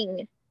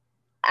looking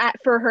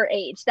for her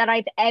age that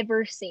I've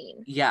ever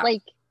seen. Yeah.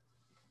 Like,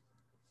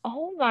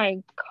 oh my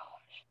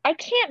gosh. I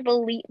can't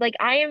believe, like,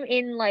 I am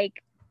in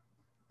like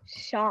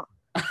shock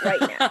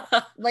right now.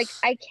 Like,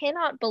 I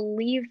cannot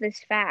believe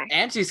this fact.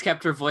 And she's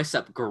kept her voice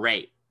up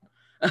great.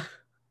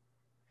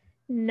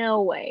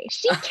 No way.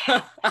 She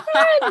can't.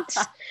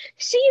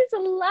 She's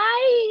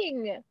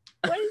lying.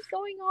 What is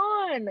going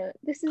on?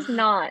 This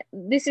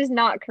is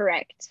not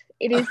correct.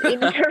 It is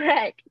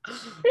incorrect.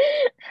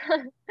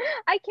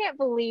 I can't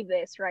believe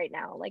this right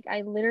now. Like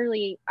I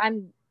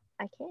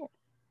can't.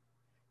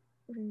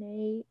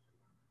 Renee,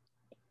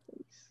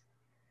 please.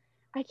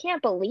 I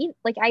can't believe,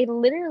 like I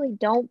literally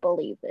don't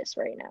believe this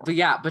right now. But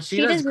yeah, but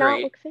she does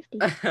great. Not look 50.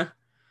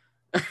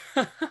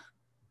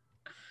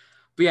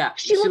 But yeah,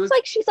 she looks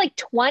like she's like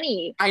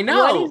 20. I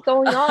know. What is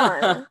going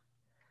on?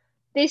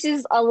 This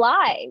is a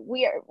lie.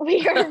 We are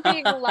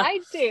being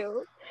lied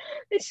to.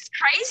 This is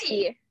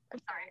crazy.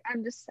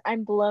 I'm sorry.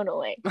 I'm blown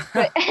away.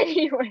 But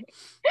anyway,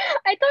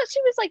 I thought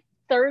she was like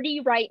 30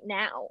 right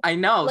now. I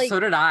know. Like, so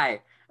did I.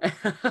 I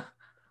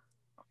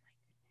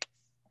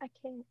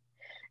can't.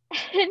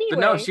 Anyway, but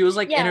no, she was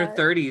like in her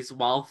 30s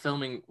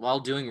while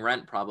doing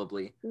Rent,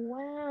 probably.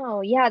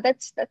 Wow. Yeah,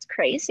 that's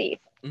crazy.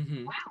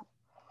 Mm-hmm. Wow.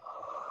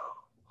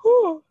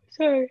 Oh,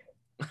 sorry.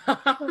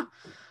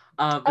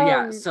 But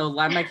yeah, so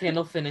Light My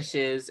Candle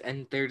finishes,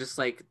 and they're just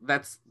like,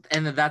 that's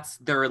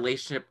their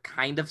relationship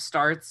kind of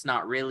starts.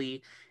 Not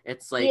really.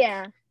 It's like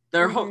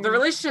their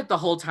relationship the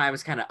whole time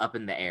is kind of up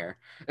in the air.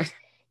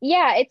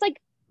 Yeah, it's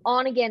like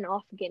on again,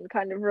 off again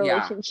kind of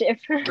relationship.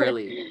 Yeah,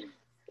 really.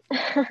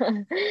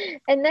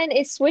 And then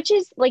it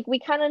switches, like we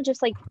kind of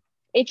just like,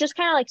 it just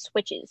kind of like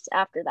switches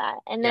after that.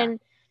 And then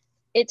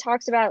it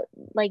talks about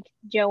like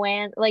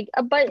Joanne, like,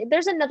 but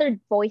there's another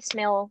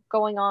voicemail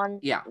going on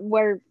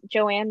where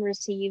Joanne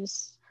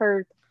receives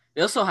her.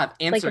 They also have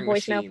answering like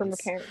a voicemail machines from her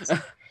parents.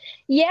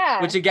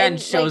 Yeah. Which again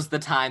shows the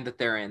time that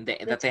they're in,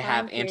 that they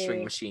have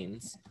answering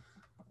machines.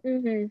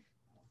 Mm-hmm.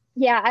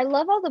 Yeah, I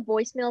love all the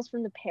voicemails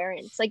from the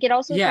parents. Like it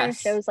also kind of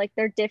shows like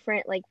their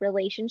different like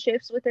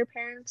relationships with their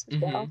parents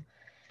as well.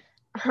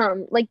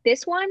 Like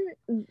this one,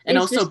 and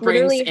also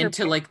brings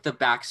into like the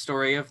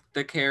backstory of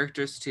the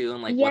characters too,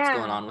 and like what's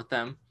going on with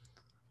them.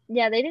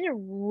 Yeah, they did a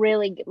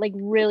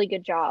really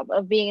good job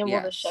of being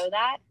able to show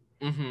that,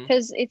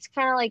 because it's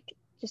kind of like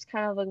just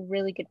kind of a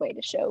really good way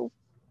to show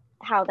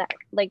how that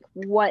like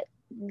what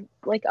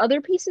like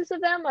other pieces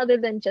of them other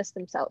than just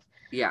themselves.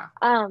 Yeah.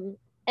 And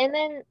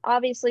then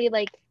obviously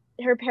like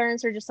her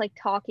parents are just like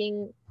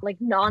talking like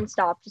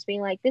nonstop, just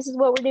being like, "This is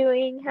what we're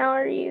doing. How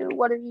are you?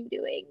 What are you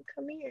doing?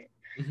 Come here."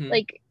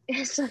 Like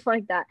stuff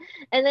like that.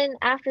 And then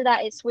after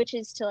that it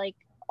switches to like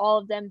all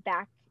of them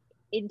back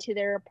into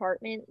their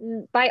apartment.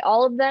 And by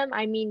all of them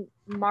I mean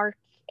Mark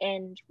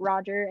and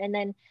Roger, and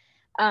then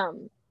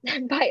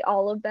by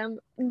all of them,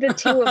 the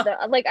two of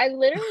them, like I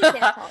literally can't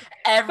talk.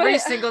 Every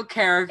single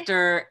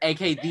character,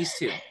 aka these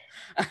two.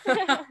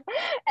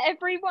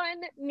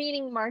 Everyone,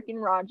 meaning Mark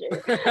and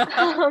Roger.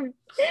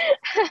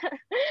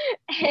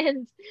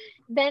 And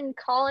then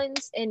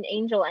Collins and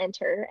Angel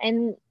enter,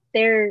 and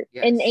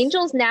and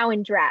Angel's now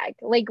in drag.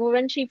 Like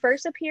when she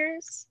first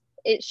appears,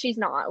 she's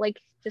not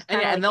like just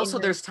and also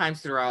there's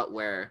times throughout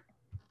where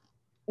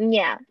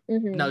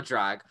no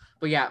drag,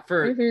 but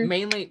for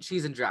mainly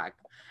she's in drag.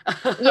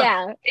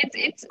 Yeah,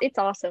 it's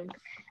awesome.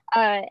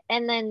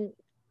 And then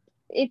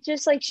it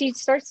just like she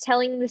starts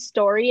telling the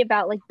story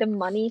about like the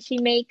money she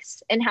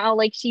makes and how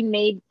like she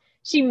made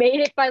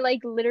it by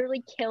like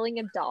literally killing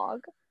a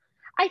dog.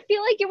 I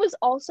feel like it was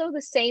also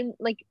the same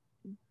like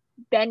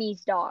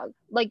Benny's dog.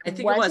 Like I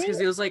think it was because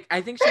he was like,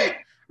 I think she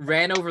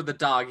ran over the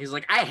dog. He's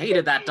like, I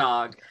hated that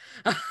dog.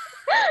 Yes,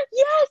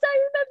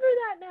 I remember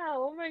that now.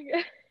 Oh my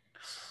god.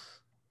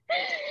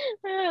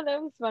 Oh,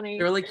 that was funny.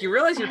 They were like, you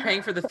realize you're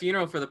paying for the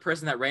funeral for the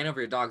person that ran over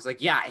your dog. It's like,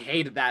 yeah, I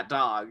hated that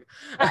dog.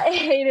 I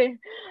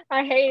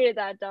hated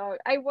that dog.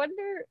 I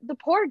wonder, the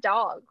poor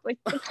dog. Like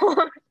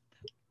what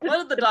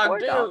did the dog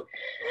do? Dog.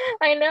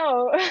 I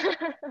know.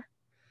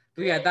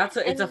 But yeah,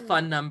 it's a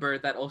fun number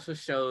that also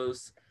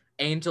shows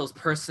Angel's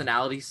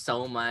personality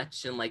so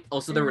much, and like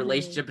also the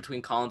relationship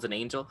between Collins and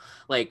Angel.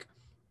 Like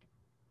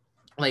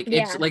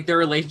it's like their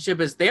relationship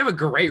is, they have a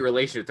great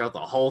relationship throughout the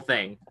whole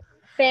thing.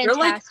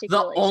 Fantastic. They're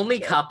like the only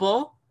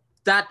couple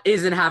that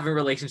isn't having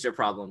relationship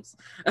problems.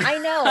 I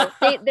know.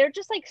 They're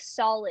just like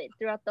solid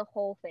throughout the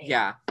whole thing.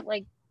 Yeah.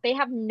 Like they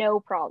have no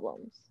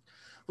problems.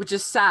 Which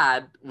is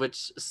sad,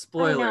 which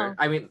spoiler,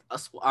 I mean,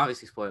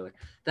 obviously spoiler,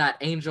 that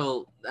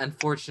Angel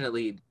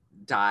unfortunately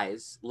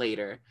dies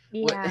later.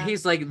 Yeah.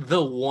 He's like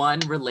the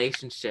one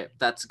relationship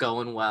that's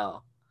going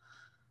well.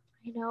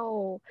 I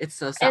know. It's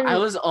so sad. I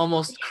was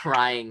almost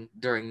crying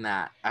during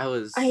that.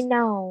 I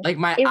know. Like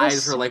my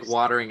eyes were like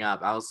watering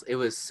up. It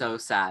was so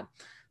sad.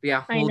 But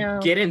yeah, we'll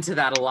get into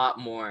that a lot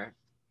more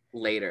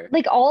later.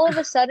 Like all of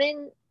a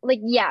sudden, like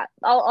yeah,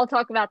 I'll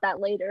talk about that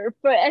later.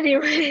 But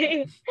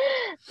anyway,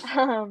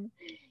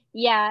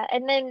 yeah,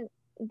 and then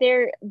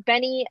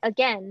Benny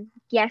again.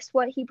 Guess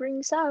what he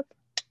brings up?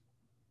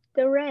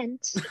 The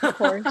rent, of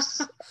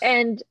course.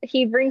 And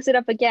he brings it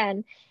up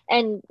again,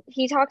 and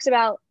he talks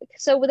about,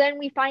 so then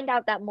we find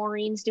out that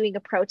Maureen's doing a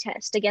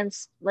protest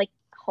against like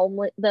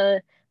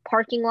the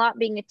parking lot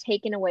being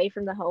taken away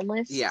from the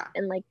homeless,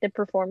 and like the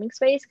performing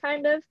space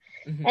kind of.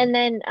 And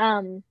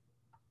then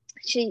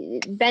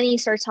Benny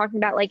starts talking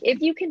about like,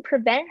 if you can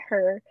prevent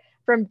her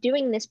from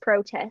doing this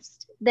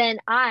protest, then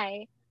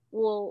I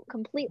will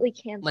completely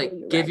cancel like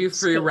your give you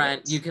free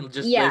rent. You can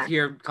just live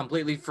here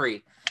completely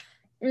free.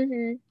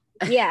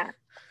 Yeah.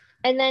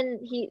 And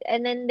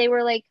then they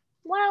were like,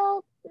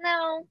 well,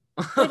 no,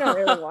 we don't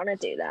really want to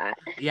do that.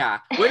 Yeah.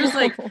 We're just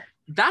like,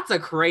 that's a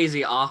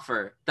crazy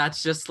offer.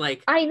 That's just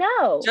like, I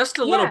know, just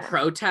a little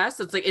protest.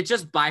 It's like, it's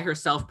just by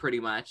herself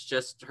pretty much,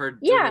 just her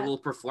doing a little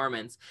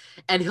performance,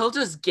 and he'll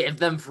just give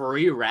them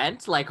free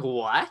rent. Like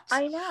what?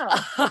 I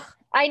know.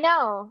 I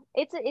know.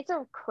 It's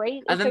a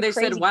crazy. And then they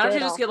said, why don't you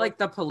just get like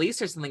the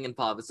police or something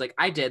involved? It's like,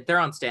 I did. They're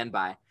on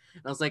standby.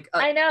 And I was like,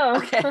 I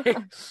know. Okay.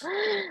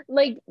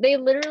 Like they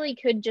literally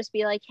could just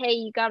be like, hey,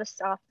 you got to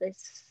stop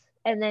this.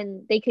 And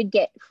then they could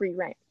get free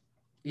rent.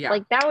 Yeah.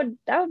 Like that would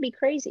be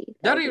crazy.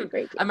 That would be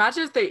crazy.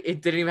 Imagine if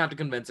it didn't even have to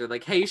convince her,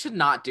 like, hey, you should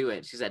not do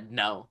it. She said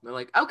no. They're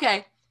like,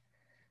 okay.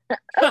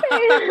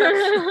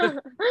 Okay.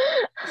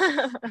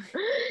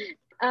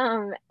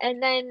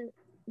 And then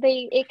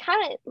it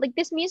kind of like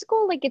this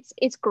musical, like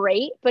it's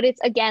great, but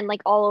it's again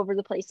like all over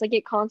the place. Like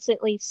it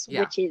constantly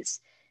switches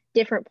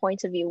different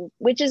points of view,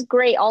 which is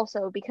great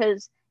also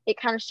because it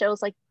kind of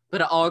shows like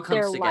But it all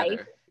comes their life.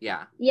 together.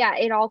 Yeah. Yeah,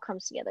 it all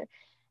comes together.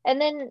 And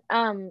then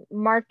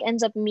Mark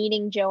ends up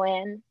meeting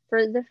Joanne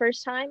for the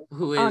first time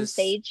Who on is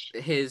stage.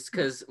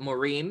 because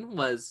Maureen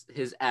was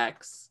his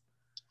ex.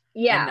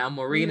 Yeah. And now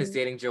Maureen is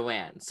dating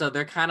Joanne. So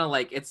they're kind of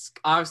like, it's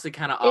obviously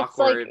kind of It's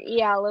awkward. like,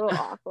 yeah, a little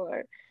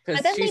awkward.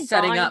 Because she's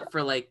setting up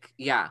for like,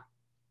 they're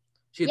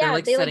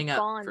like setting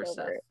up for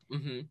stuff.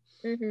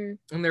 And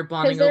they're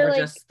bonding over like,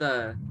 just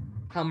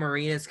how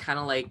Maureen is kind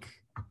of like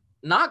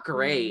not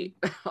great,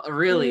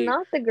 really.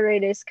 Not the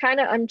greatest, kind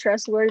of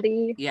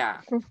untrustworthy. Yeah.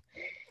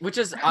 Which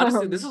is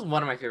honestly, this is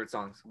one of my favorite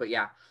songs. But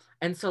yeah.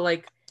 And so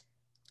like,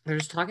 they're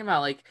just talking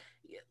about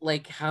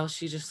like how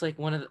she just like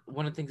one of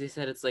the things they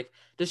said, it's like,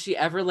 does she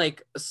ever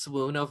like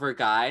swoon over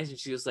guys? And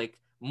she was like,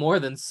 more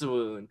than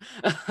swoon.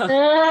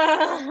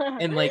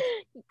 And like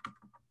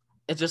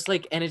it's just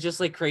like, and it's just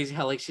like crazy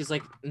how like she's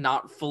like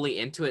not fully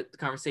into it, the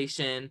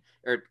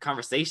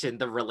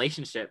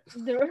relationship.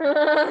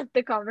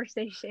 The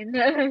conversation.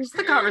 Just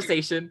the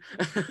conversation.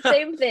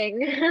 Same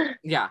thing.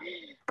 Yeah.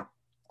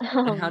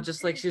 And how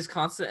just like she's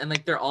constant, and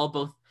like they're all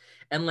both,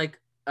 and like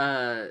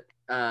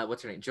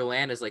what's her name,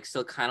 Joanne is like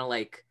still kind of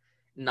like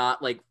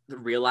not like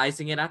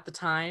realizing it at the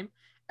time,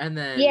 and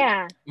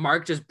then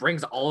Mark just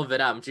brings all of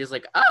it up and she's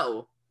like,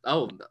 oh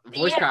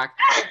voice crack.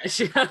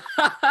 She's just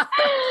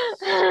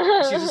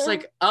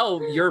like,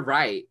 oh, you're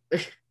right.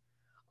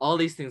 All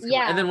these things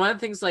and then one of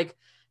the things like,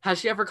 has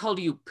she ever called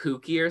you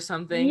Pookie or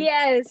something?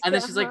 Yes. And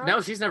then she's like,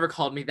 no, she's never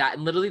called me that.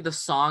 And literally the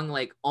song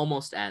like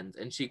almost ends,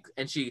 and she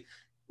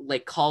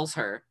like calls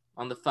her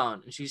on the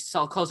phone, and she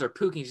calls her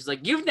Pookie, and she's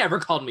like, you've never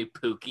called me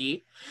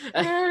Pookie.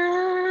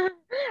 I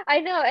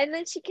know. And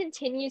then she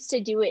continues to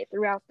do it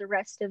throughout the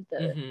rest of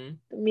the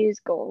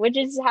musical, which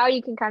is how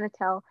you can kind of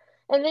tell.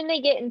 And then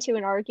they get into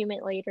an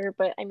argument later,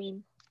 but I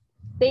mean,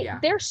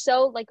 they're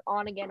so like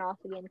on again, off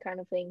again kind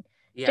of thing,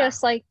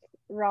 just like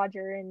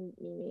Roger and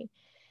Mimi.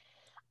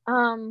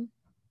 And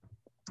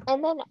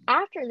then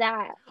after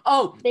that,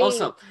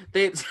 also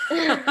they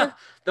the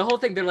whole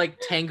thing, they're like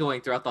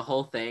tangoing throughout the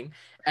whole thing,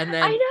 and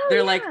then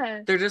like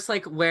they're just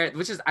like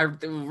which is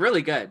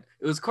really good.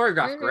 It was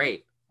choreographed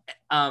great.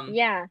 And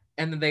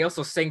then they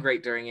also sing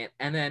great during it.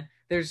 And then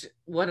there's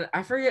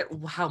I forget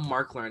how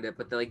Mark learned it,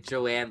 but they're like,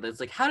 Joanne, it's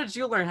like, how did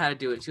you learn how to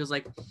do it? She was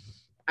like,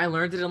 I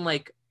learned it in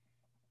like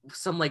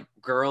some like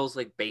girls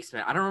like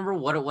basement. I don't remember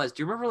what it was.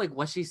 Do you remember like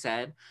what she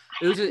said?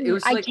 It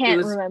was like, I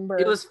can't remember.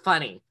 It was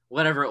funny,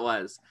 whatever it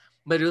was.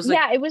 But it was like,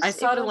 I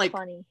saw it in like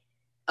funny.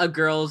 A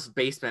girl's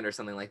basement or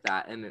something like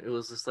that, and it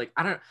was just like,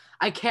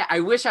 I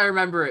wish I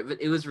remember it,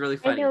 but it was really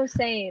funny. I know,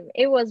 same.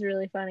 It was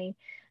really funny.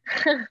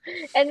 And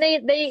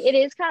it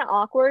is kind of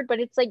awkward, but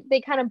it's like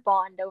they kind of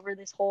bond over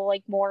this whole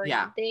like Maureen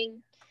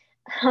thing.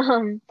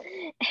 And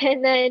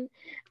then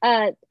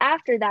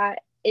after that,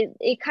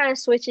 it kind of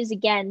switches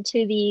again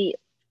to the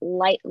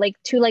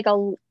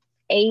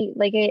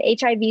an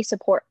HIV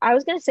support. I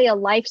was gonna say a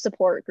life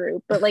support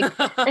group, but like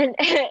an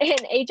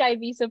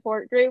HIV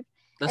support group.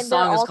 The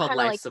song is called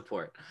Life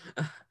Support.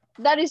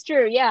 That is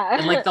true, yeah.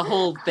 And like the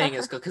whole thing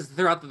is because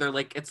throughout they're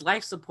like, it's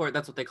life support.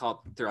 That's what they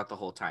call it throughout the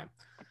whole time.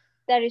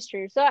 That is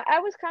true. So I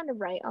was kind of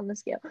right on the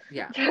scale.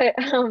 Yeah. But,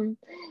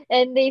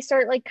 and they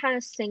start like kind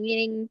of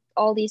singing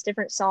all these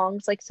different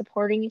songs, like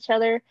supporting each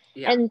other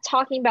and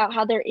talking about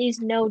how there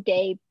is no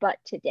day but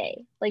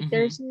today. Like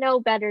there's no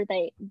better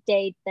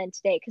day than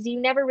today, because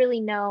you never really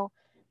know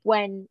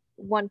when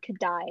one could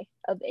die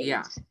of AIDS.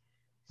 Yeah.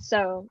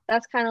 So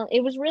that's kind of,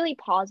 it was really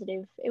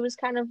positive. It was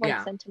kind of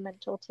like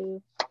sentimental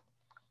too.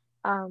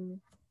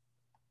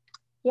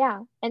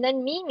 Yeah, and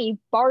then Mimi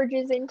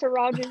barges into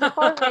Roger's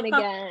apartment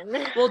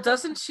again. Well,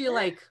 doesn't she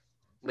like?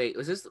 Wait,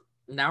 was this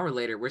now or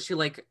later? Where she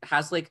like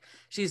has like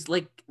she's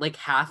like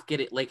half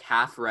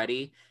half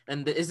ready,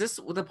 and is this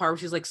the part where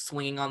she's like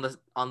swinging on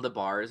the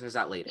bars, or is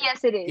that later?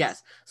 Yes, it is.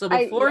 Yes. So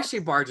before she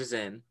barges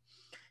in,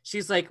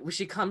 she's like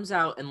she comes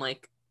out and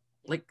like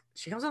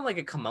she comes out like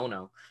a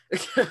kimono,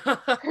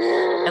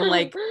 and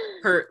like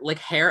her like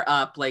hair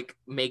up, like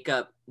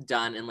makeup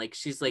done, and like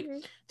she's like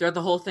throughout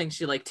the whole thing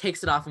she like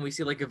takes it off, and we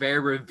see like a very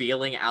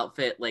revealing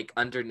outfit like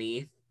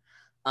underneath,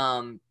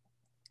 and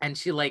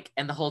she like,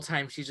 and the whole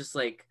time she's just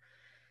like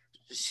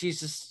she's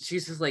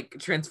just like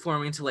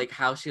transforming to like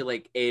how she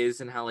like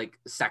is and how like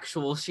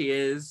sexual she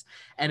is,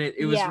 and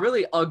it was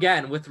really,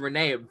 again with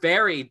Renee,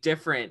 very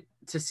different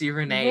to see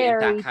Renee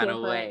very in that kind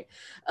of way.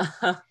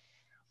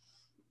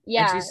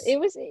 Yeah, it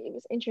was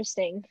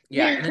interesting.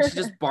 Yeah, and then she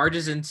just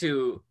barges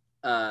into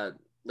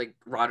like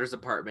Roger's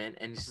apartment,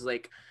 and she's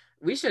like,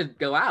 we should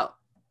go out.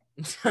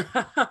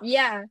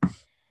 Yeah,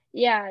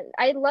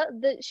 I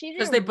love that she did,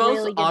 because they both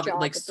really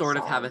like sort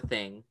of have a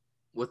thing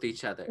with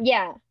each other.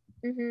 Yeah.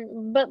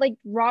 But like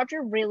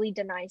Roger really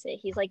denies it.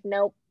 He's like,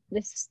 nope,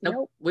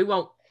 nope. We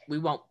won't.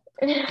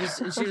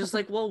 She's just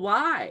like, well,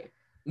 why?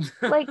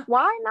 Like,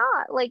 why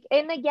not? Like,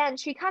 and again,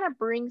 she kind of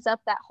brings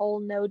up that whole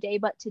no day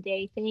but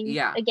today thing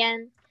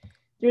again.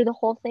 through the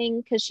whole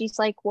thing because she's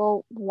like,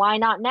 well, why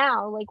not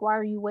now? Like, why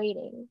are you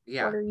waiting?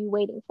 Yeah. What are you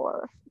waiting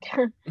for?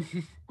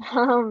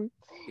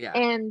 Yeah.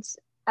 And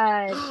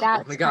oh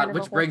that's my kind god, of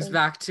which the whole brings thing.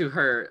 back to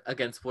her,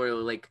 again,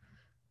 spoiler, like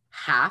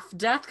half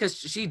death because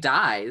she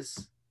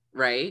dies,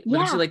 right? But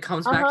then she Yeah. like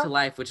comes back to Uh-huh.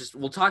 life, which is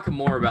we'll talk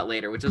more about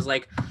later, which is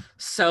like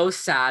so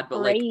sad,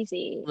 but like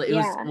Crazy. it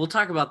was Yeah. we'll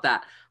talk about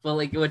that. But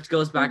like which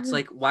goes back to Mhm.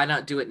 like why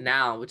not do it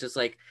now, which is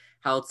like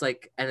how it's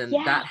like and then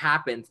Yeah. that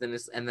happens,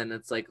 and then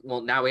it's like,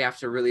 well, now we have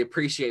to really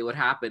appreciate what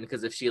happened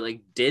because if she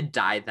like did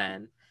die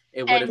then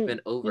it would have And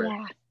been over.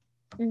 yeah.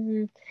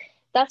 hmm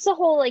That's the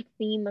whole like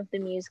theme of the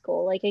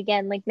musical. Like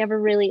again, like never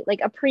really like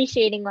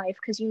appreciating life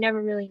because you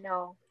never really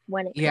know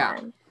when it could Yeah.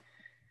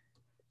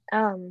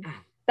 end.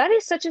 That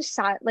is such a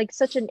like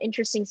such an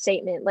interesting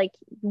statement. Like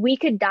we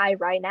could die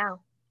right now.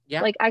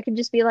 Yeah. Like I could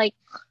just be like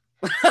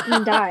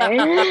and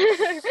die.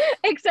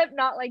 Except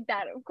not like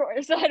that, of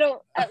course. I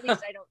don't at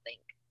least I don't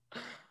think.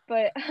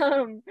 But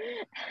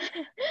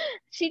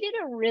she did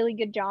a really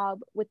good job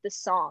with the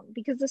song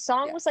because the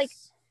song was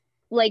yes.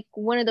 like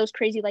one of those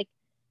crazy like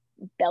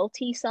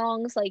belty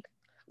songs. Like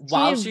she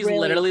While did she's really,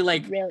 literally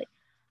like really.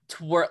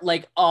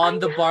 like on I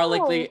the bar,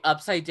 like the know.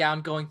 upside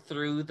down going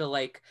through the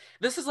like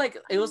this is like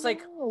I it was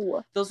like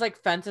know. those like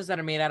fences that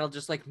are made out of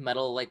just like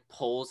metal like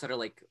poles that are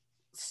like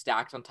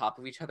stacked on top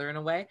of each other in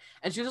a way,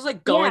 and she was just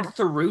like going Yeah.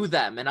 through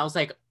them, and I was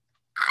like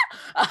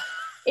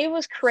It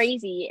was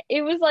crazy.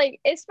 It was like,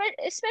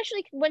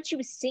 especially when she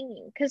was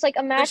singing, because like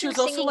then she imagine was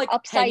also singing like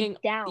upside hanging,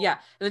 down. yeah, and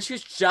then she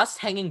was just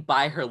hanging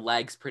by her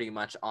legs pretty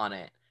much on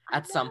it I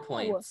at some know.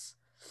 points.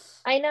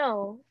 I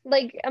know.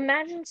 Like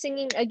imagine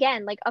singing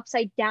again, like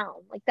upside down.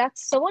 Like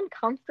that's so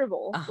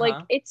uncomfortable. Like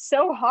Uh-huh. it's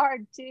so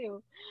hard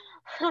too.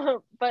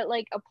 But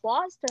like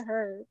applause to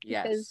her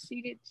because Yes.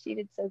 she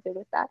did so good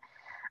with that.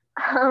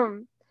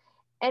 Um,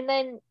 and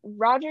then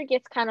Roger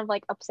gets kind of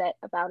like upset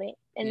about it,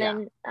 and Yeah.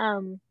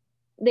 then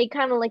they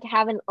kind of like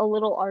have a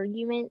little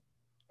argument,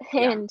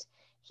 Yeah. and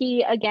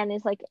he again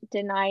is like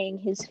denying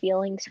his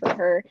feelings for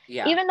her,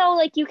 Yeah. even though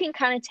like you can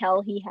kind of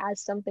tell he has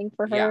something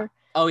for Yeah. her,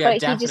 Oh yeah, but he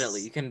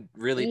definitely. You just can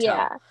really tell.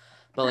 yeah.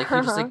 But like he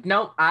just like,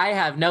 nope, I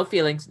have no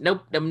feelings.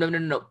 Nope, no, no, no,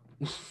 no.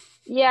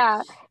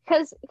 Yeah,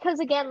 because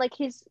again, like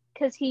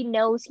because he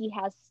knows he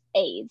has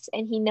AIDS,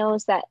 and he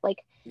knows that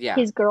like Yeah.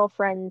 his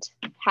girlfriend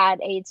had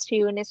AIDS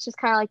too, and it's just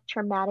kind of like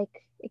traumatic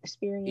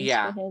experience for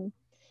Yeah. him.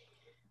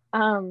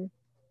 Um,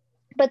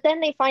 but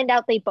then they find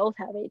out they both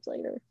have AIDS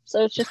later,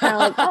 so it's just kind of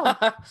like,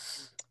 oh,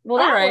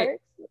 well, All that right.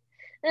 works.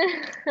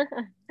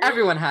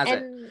 Everyone has it.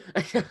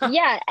 And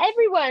yeah,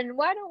 everyone,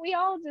 why don't we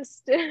all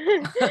just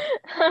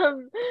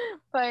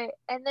but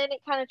and then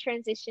it kind of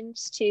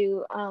transitions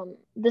to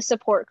the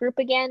support group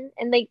again,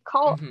 and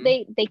hmm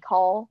they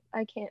call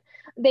I can't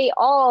they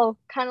all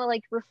kind of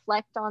like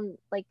reflect on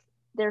like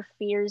their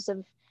fears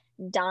of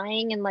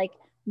dying, and like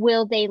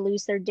will they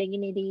lose their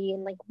dignity,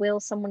 and like will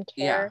someone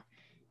Yeah. care,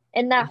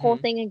 and that whole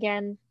hmm thing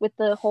again with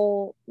the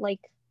whole like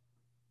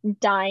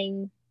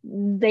dying,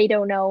 they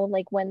don't know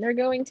like when they're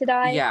going to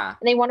die, Yeah.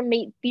 and they want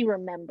to be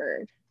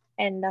remembered,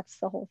 and that's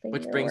the whole thing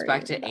Which they're brings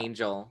back worrying to about.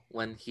 Angel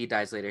when he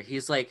dies later.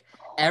 He's like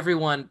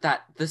everyone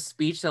that the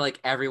speech that like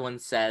everyone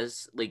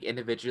says like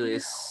individually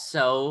is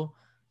so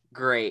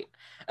great.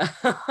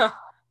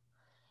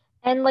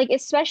 And like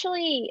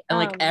especially And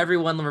like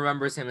everyone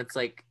remembers him. It's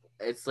like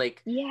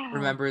yeah,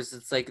 remembers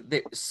it's like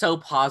they're so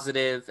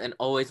positive and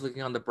always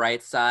looking on the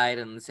bright side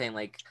and saying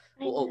like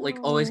I well, like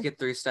always know. get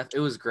through stuff. It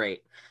was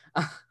great.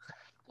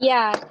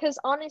 Yeah, because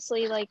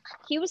honestly, like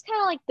he was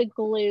kind of like the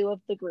glue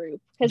of the group,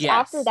 because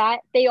after Yes. that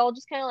they all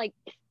just kind of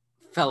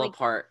Fell like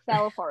apart.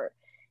 fell apart.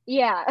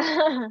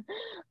 Yeah.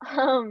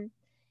 um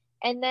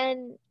and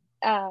then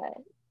uh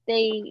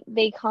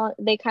they kind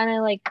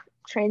of like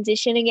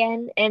transition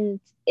again, and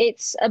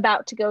it's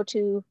about to go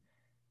to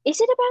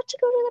is it about to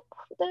go to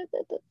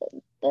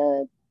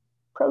the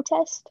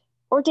protest,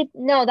 or did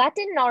no, that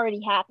didn't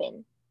already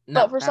happen, but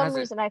No, for that some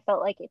hasn't. reason I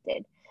felt like it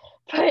did.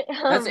 But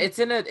That's it's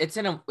in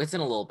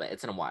a little bit.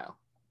 It's in a while.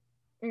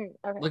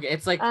 okay. Look,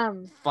 it's like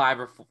um five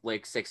or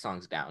like six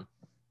songs down.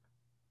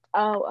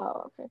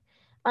 okay.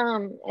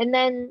 And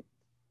then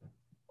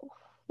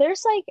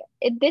there's like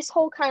this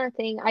whole kind of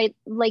thing, I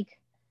like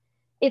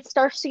it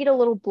starts to get a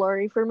little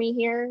blurry for me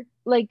here,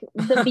 like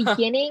the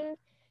beginning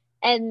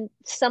and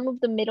some of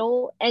the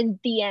middle and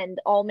the end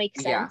all make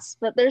Yeah. sense,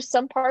 but there's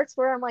some parts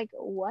where I'm like,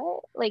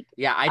 what? Like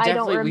Yeah, I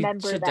don't we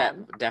remember should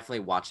them. definitely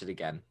watch it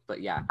again.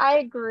 But yeah. I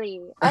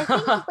agree. I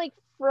think like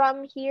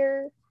from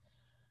here,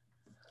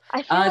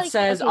 I feel It like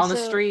says okay, on the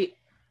so street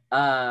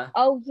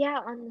oh yeah,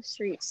 on the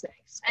streets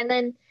next, and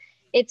then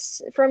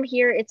it's from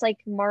here. It's like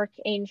Mark,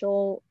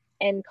 Angel,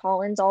 and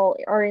Collins all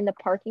are in the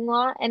parking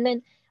lot, and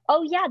then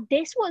oh yeah,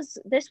 this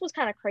was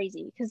kind of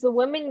crazy because the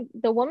woman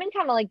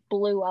kind of like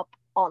blew up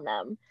on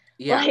them,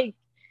 yeah. like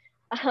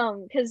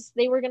because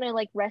they were gonna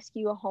like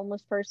rescue a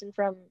homeless person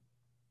from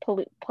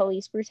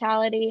police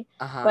brutality,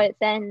 Uh-huh. but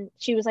then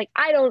she was like,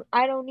 I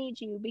don't need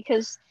you,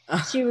 because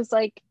she was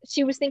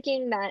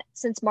thinking that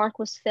since Mark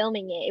was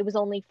filming it, it was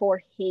only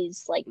for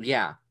his like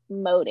yeah.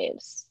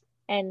 motives,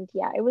 And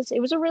yeah, it was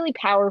a really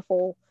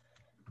powerful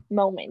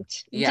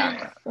moment.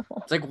 Yeah.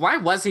 It's like, why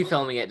was he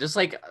filming it? Just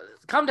like,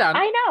 calm down.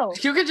 I know.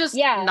 You could just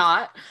Yeah.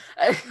 not.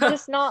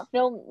 Just not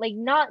film, like,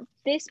 not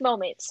this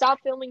moment.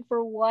 Stop filming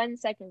for 1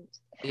 second.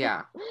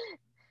 Yeah.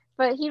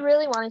 But he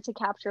really wanted to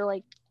capture,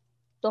 like,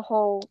 the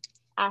whole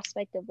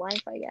aspect of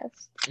life, I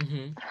guess.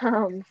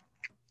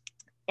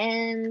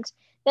 And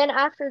then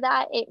after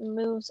that, it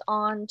moves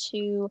on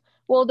to,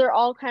 well, they're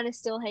all kind of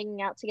still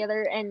hanging out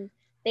together, and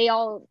they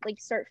all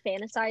like start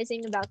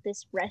fantasizing about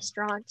this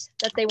restaurant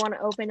that they want to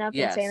open up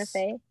in Santa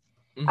Fe.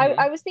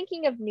 I was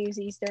thinking of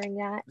Newsies during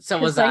that. So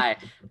was like,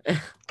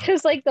 I.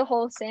 Because like the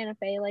whole Santa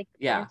Fe like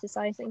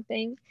fantasizing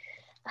thing.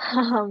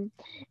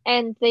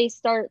 And they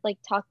start like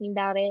talking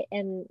about it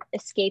and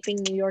escaping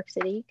New York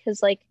City,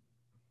 because like,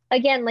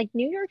 again, like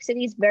New York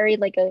City is very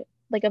like a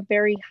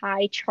very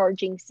high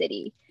charging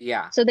city.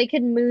 Yeah. So they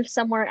could move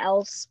somewhere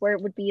else where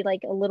it would be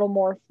like a little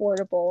more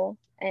affordable.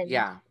 And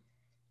yeah,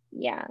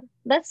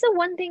 that's the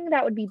one thing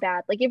that would be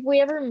bad. Like if we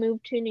ever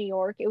moved to New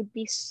York, it would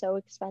be so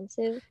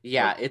expensive.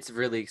 Yeah, like, it's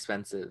really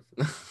expensive.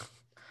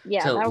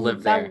 Yeah, to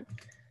live there.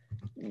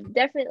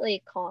 Definitely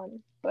a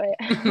con. But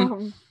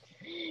and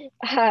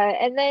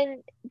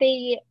then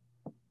they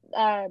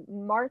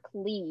Mark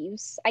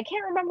leaves. I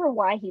can't remember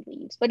why he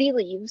leaves, but he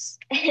leaves.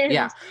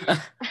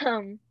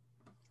 And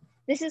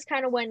this is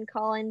kind of when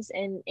Collins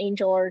and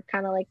Angel are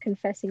kind of like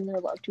confessing their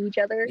love to each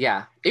other.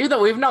 Yeah, even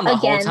though we've known the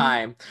whole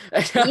time.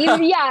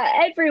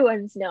 Yeah,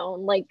 everyone's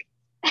known. Like,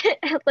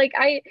 like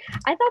I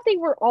thought they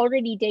were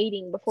already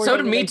dating before. So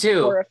did me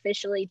too. Were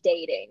officially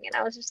dating, and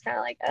I was just kind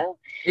of like, oh.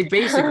 They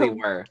basically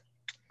were.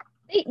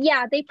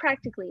 They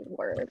practically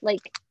were.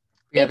 Like,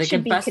 yeah, they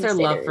confess their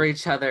love for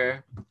each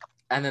other,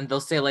 and then they'll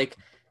say like,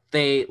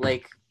 they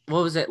like.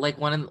 What was it like?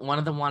 One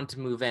of them wanted to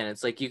move in.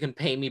 It's like, you can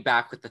pay me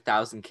back with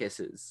 1,000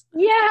 kisses.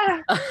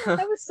 Yeah,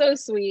 that was so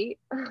sweet.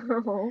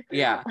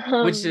 Yeah,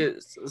 which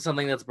is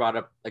something that's brought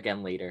up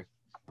again later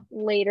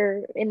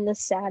in the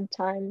sad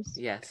times.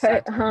 Yes.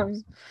 But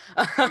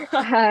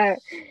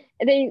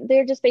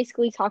they're just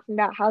basically talking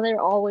about how they're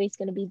always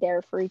going to be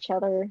there for each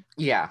other.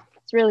 Yeah,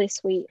 it's really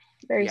sweet,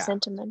 very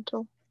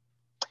sentimental.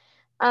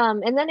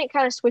 And then it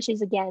kind of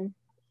switches again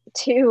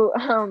to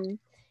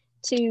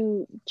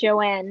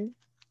Joanne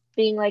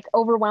being like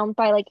overwhelmed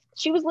by like,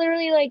 she was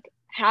literally like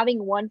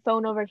having one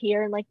phone over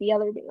here and like the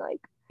other being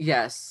like,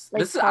 yes, like,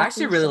 this is, I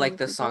actually really like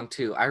this song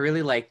too. I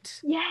really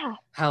liked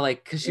how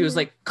like, because she was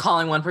like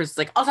calling one person,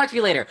 like, I'll talk to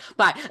you later,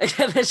 bye.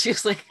 And then she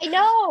was like, I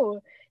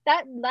know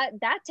that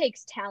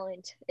takes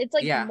talent. It's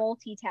like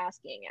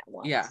multitasking at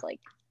once. Yeah, like,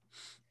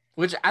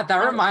 which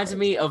that reminds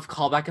me of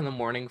Call Back in the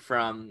Morning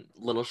from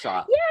Little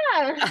Shop.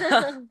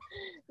 Yeah.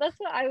 That's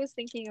what I was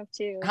thinking of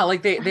too. How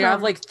like they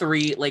have like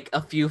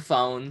a few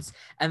phones,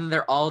 and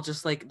they're all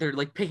just like, they're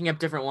like picking up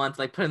different ones,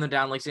 like putting them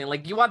down, like saying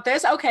like, you want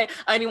this? Okay.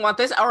 And you want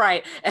this? All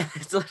right. And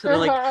it's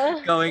literally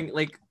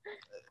like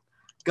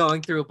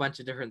going through a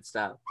bunch of different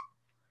stuff.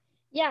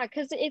 Yeah,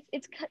 because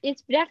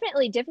it's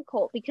definitely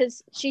difficult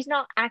because she's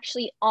not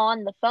actually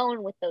on the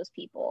phone with those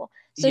people.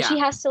 So she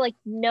has to like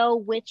know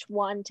which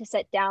one to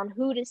set down,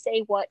 who to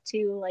say what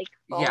to, like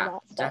all that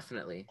stuff.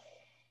 Definitely.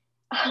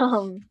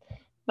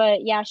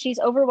 But yeah, she's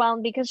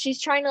overwhelmed because she's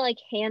trying to like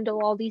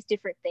handle all these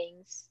different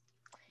things.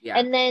 Yeah.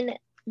 And then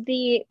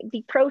the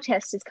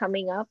protest is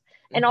coming up,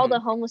 and all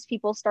the homeless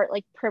people start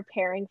like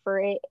preparing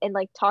for it and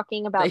like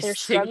talking about their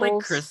struggles. They sing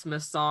like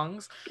Christmas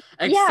songs,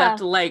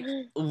 except like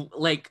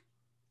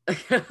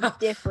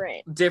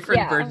different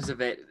versions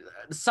of it,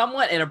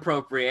 somewhat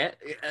inappropriate,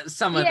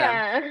 some of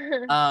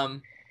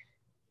them.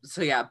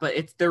 So yeah, but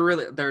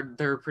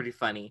they're pretty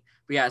funny.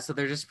 But yeah, so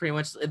they're just pretty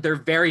much, they're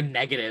very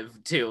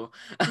negative too.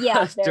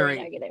 Yeah, very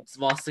negative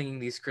while singing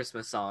these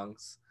Christmas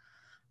songs.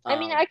 I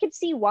mean, I could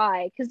see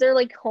why, because they're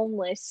like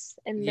homeless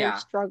and they're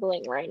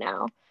struggling right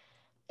now.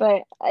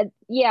 But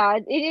yeah,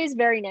 it is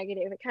very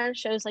negative. It kind of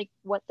shows like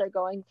what they're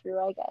going through,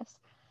 I guess.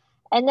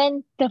 And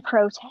then the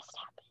protest happens.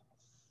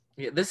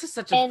 Yeah, this is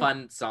such a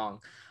fun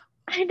song.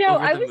 I know.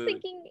 I was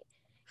thinking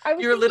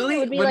you're literally,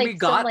 when like we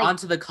got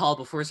onto the call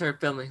before we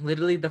started filming,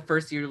 literally the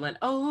first you went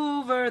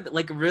over,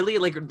 like really,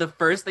 like the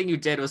first thing you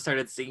did was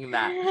started singing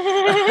that.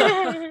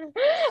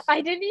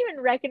 I didn't even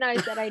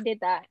recognize that I did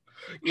that.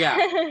 Yeah.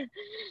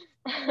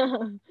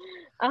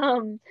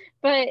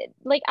 But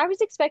like I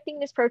was expecting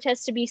this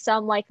protest to be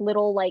some like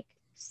little like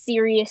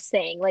serious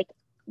thing, like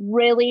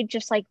really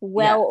just like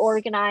well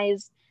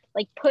organized,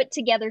 like put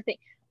together thing.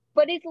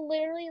 But it's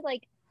literally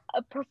like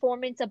a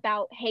performance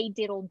about Hey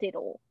Diddle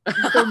Diddle,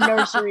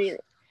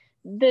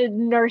 the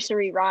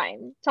nursery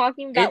rhyme,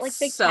 talking about like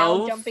the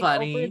cow jumping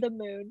over the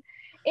moon.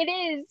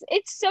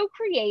 It's so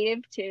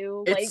creative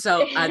too. It's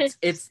like,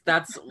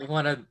 that's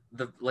one of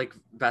the like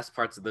best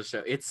parts of the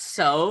show. It's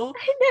so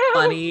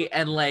funny,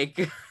 and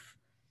like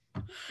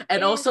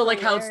and also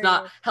like how it's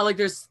not, how like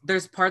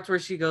there's parts where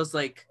she goes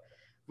like,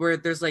 where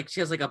there's like, she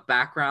has like a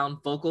background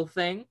vocal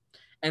thing,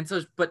 and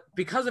so, but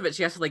because of it,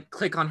 she has to like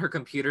click on her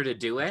computer to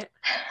do it.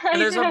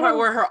 And there's one part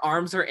where her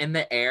arms are in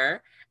the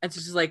air, And so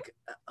she's like,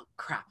 oh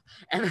crap.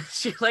 And then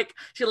she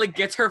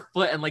gets her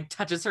foot and like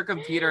touches her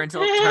computer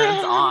until it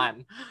turns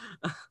on.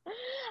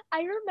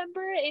 I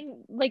remember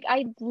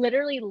I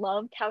literally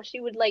loved how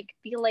she would like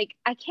be like,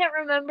 I can't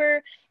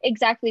remember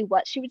exactly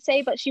what she would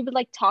say, but she would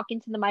like talk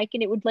into the mic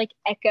and it would like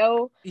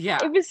echo. Yeah.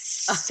 It was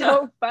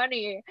so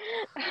funny.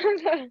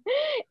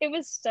 It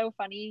was so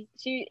funny.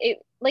 It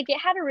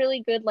had a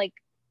really good like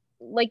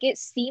it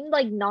seemed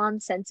like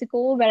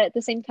nonsensical, but at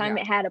the same time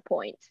it had a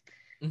point.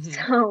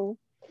 So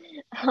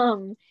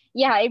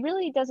yeah, it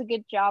really does a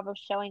good job of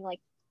showing like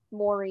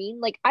Maureen.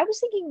 Like I was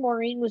thinking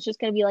Maureen was just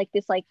gonna be like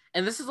this like,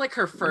 and this is like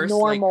her first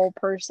normal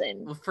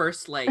person.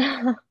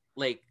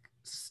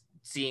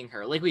 Seeing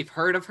her. Like we've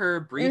heard of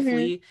her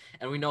briefly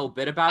and we know a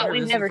bit about her.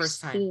 We've never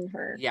seen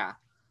her. Yeah.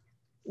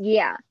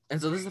 And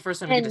so this is the first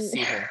time we get to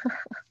see her.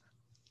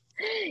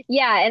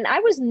 Yeah, and I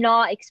was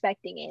not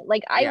expecting it.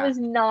 Like I was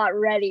not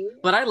ready.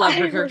 But I love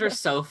her character.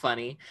 So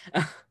funny.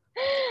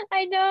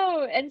 I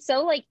know, and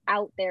so like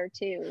out there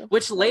too.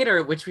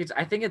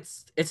 I think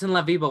it's in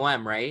La Vie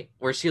Boheme, right?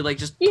 Where she like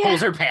just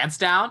pulls her pants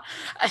down.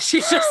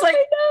 She's just like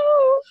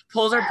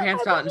pulls her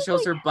pants down and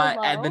shows her butt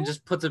and then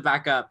just puts it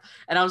back up.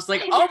 And I was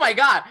like, oh my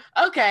god,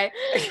 okay.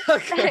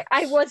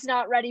 I was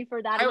not ready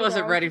for that. I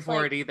wasn't ready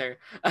for it either.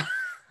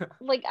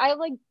 Like I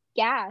like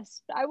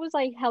gasped. I was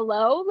like,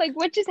 hello? Like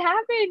what just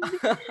happened?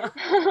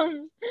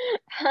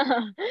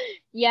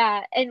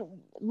 Yeah, and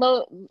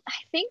I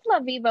think La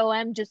Vie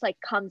Boheme just like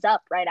comes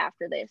up right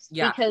after this.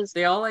 Yeah, because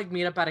they all like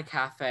meet up at a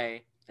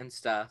cafe and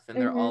stuff, and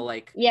they're all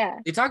like,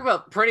 they talk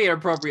about pretty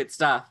inappropriate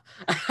stuff.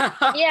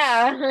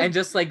 And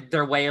just like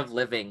their way of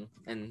living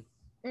and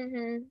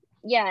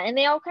yeah, and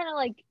they all kind of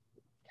like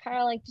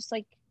just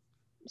like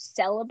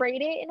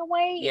celebrate it in a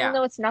way, even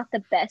though it's not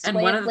the best and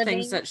way one of of the living.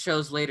 things that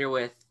shows later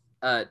with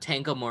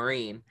Tango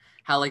Maureen,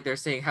 how like they're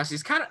saying how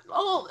she's kind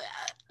of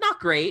not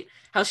great,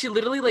 how she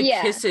literally like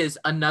kisses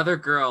another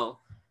girl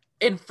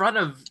in front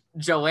of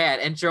Joanne,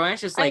 and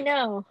Joanne's just like, I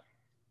know,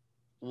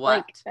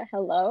 what? Like,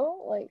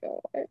 hello? Like,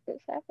 what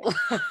is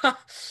happening?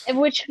 In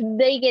which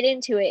they get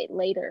into it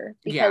later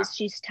because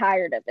she's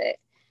tired of it.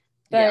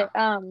 But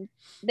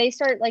they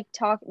start like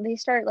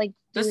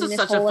this is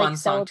such whole, a fun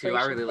song too.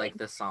 I really like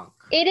this song.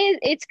 It is.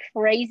 It's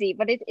crazy,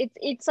 but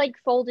it's like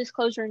full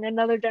disclosure in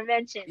another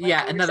dimension.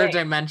 Like another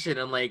dimension,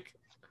 and like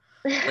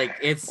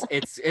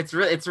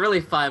it's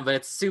really fun, but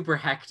it's super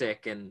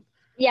hectic and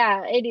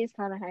it is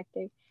kind of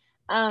hectic.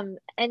 And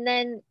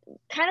then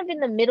kind of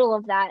in the middle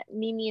of that,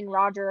 Mimi and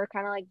Roger are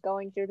kind of like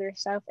going through their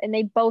stuff, and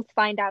they both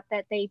find out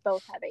that they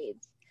both have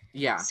AIDS.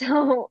 Yeah.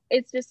 So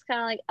it's just kind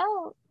of like,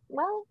 oh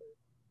well,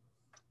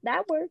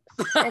 that works,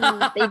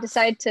 and they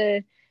decide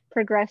to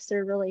progress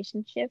their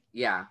relationship.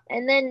 Yeah.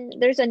 And then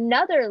there's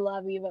another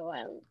La Vie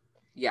Boheme.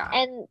 Yeah.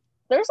 And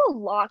there's a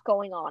lot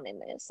going on in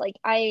this. Like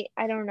I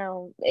don't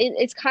know.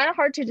 It's kind of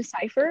hard to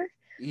decipher.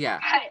 Yeah.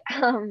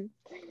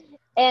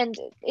 And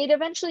it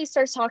eventually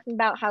starts talking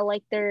about how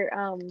like their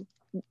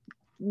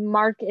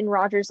Mark and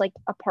Roger's like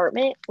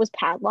apartment was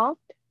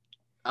padlocked.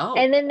 Oh.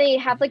 And then they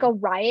have like a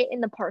riot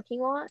in the parking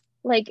lot.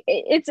 Like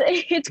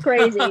it's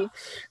crazy.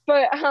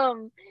 But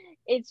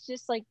it's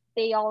just like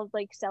they all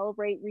like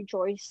celebrate,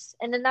 rejoice,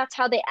 and then that's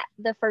how the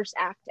first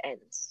act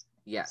ends.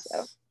 Yes.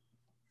 So,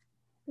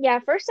 yeah,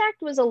 first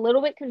act was a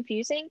little bit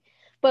confusing,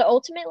 but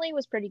ultimately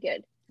was pretty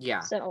good.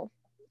 Yeah. So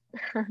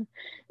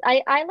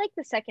I like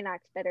the second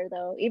act better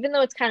though, even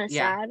though it's kind of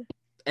sad.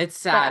 It's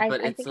sad,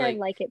 but I think I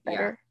like it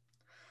better.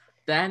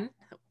 Yeah. Then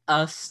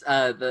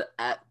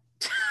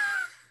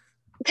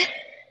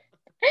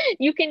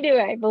you can do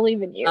it. I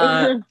believe in you.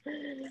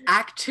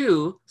 Act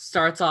 2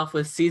 starts off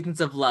with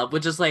Seasons of Love,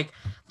 which is like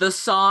the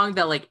song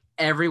that like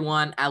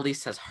everyone at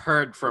least has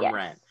heard from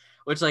Rent.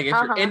 Which like if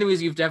you're into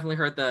music, you've definitely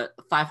heard the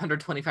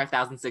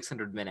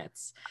 525,600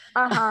 minutes.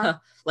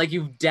 Like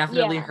you've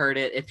definitely heard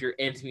it if you're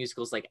into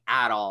musicals like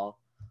at all.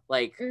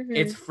 Like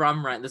it's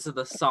from Rent. This is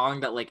the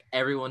song that like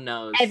everyone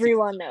knows.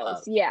 Everyone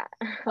knows,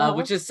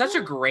 which is such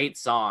a great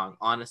song,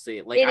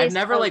 honestly. Like I've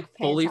never like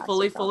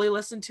fully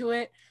listened to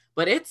it.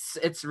 But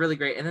it's really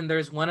great. And then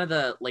there's one of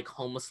the like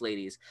homeless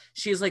ladies.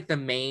 She's like the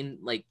main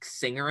like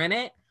singer in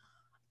it.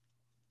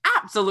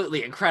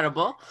 Absolutely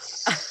incredible.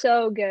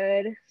 So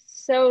good.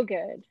 So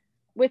good.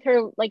 With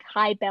her like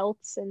high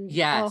belts and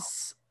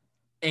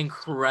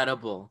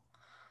incredible.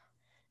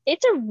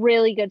 It's a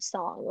really good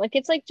song. Like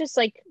it's like just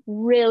like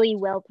really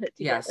well put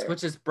together. Yes,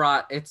 which is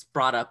brought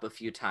up a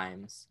few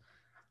times.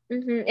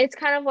 It's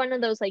kind of one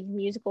of those like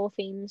musical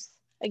themes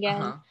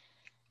again.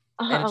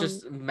 And it's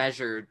just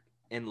measured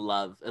in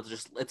love.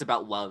 It's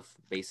about love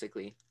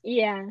basically.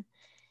 Yeah.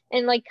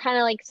 And like kind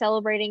of like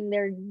celebrating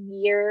their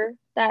year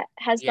that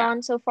has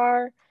gone so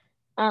far.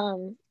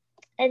 And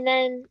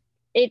then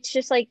it's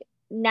just like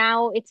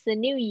now it's the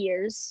New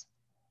Year's,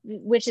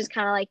 which is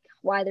kind of like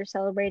why they're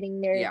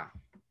celebrating their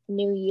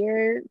new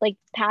year, like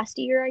past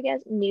year, I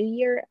guess. New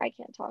year, I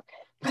can't talk.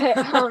 But,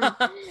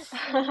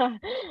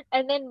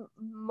 and then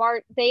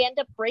they end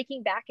up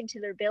breaking back into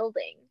their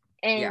building.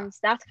 And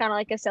that's kind of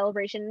like a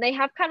celebration. They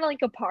have kind of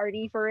like a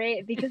party for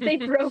it because they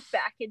broke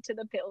back into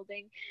the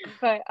building.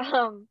 But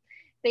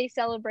they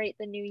celebrate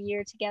the new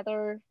year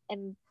together,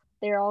 and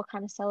they're all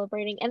kind of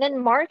celebrating. And then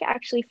Mark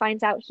actually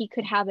finds out he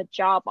could have a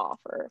job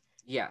offer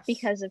Yes.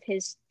 because of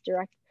his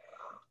direct.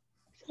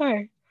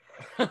 Sorry.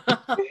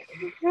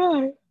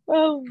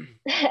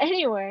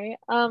 Anyway,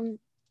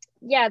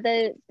 yeah,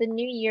 the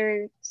new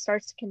year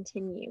starts to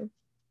continue,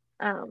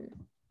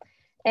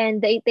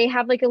 and they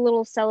have like a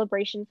little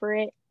celebration for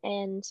it,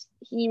 and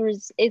he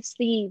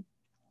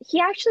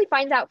actually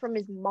finds out from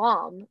his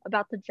mom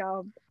about the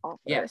job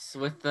offer. Yes,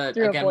 with the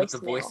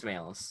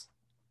voicemails.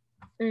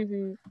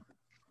 Mm-hmm.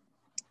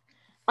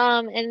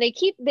 And they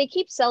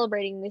keep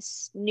celebrating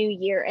this new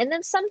year, and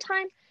then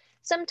sometime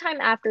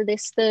after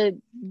this, the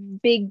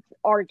big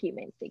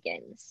argument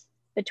begins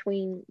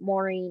between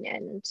Maureen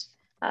and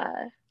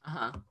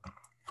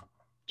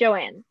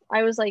Joanne.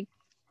 I was like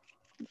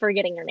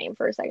forgetting her name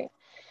for a second.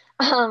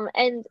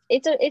 And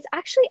it's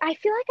actually, I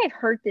feel like I've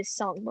heard this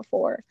song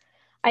before.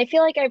 I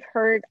feel like I've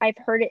heard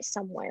it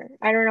somewhere.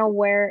 I don't know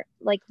where,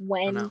 like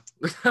when.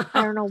 I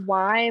don't know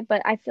why,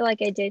 but I feel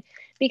like I did,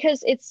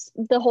 because it's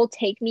the whole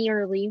take me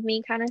or leave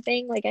me kind of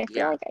thing. Like I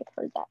feel like I've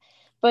heard that.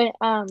 But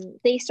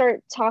they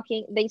start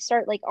talking, they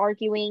start like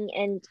arguing,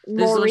 and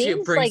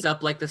Maureen brings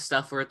up like the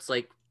stuff where it's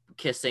like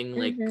kissing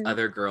like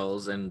other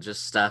girls and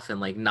just stuff,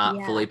 and like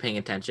not fully paying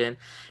attention.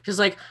 She's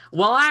like,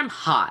 well, I'm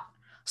hot,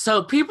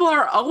 so people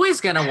are always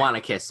gonna want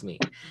to kiss me.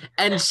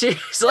 And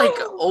she's like,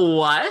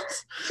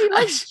 what? She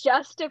like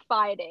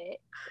justified it.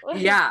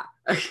 Yeah.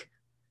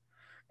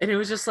 And it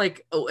was just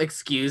like, oh,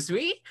 excuse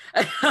me?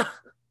 I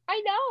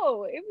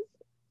know. It was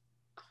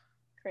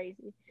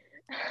crazy.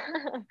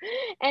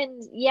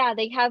 And yeah,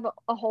 they have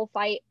a whole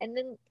fight, and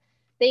then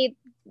they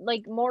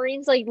like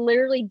Maureen's like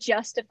literally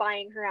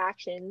justifying her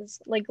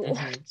actions, like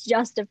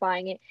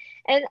justifying it.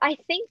 And I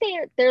think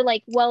they're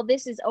like, well,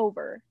 this is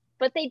over.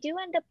 But they do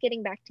end up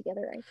getting back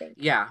together, I think.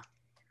 Yeah.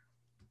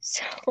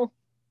 So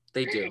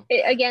they do.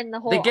 Again, the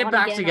whole they get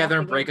back together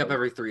and break up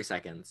every 3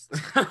 seconds.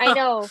 I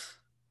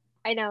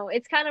know.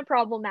 It's kind of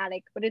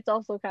problematic, but it's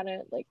also kind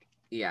of like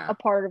a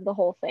part of the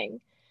whole thing.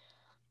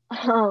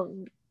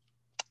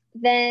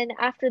 Then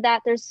after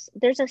that,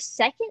 there's a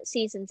second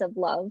Seasons of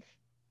Love.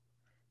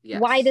 Yes.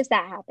 Why does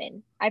that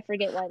happen? I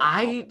forget why that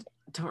happened.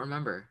 Don't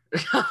remember.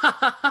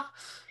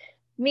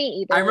 Me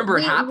either. I remember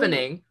it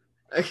happening.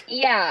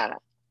 Yeah.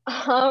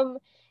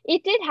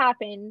 It did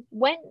happen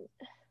when.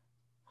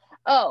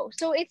 Oh,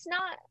 so it's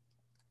not.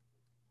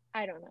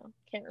 I don't know.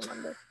 Can't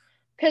remember.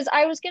 Because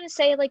I was gonna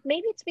say like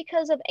maybe it's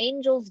because of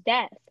Angel's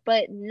death,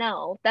 but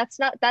no, that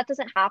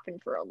doesn't happen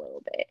for a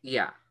little bit.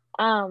 Yeah.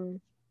 Hold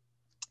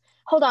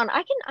on,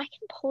 I can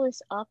pull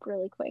this up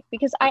really quick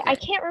because I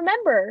can't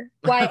remember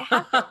why it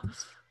happened.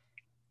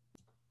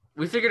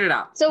 We figured it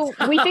out. So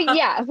we figured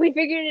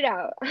it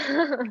out.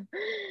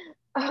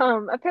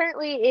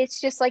 Apparently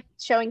it's just like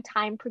showing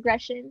time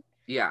progression.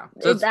 Yeah.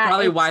 So it's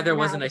probably why there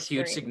wasn't a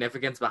huge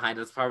significance behind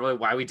it. It's probably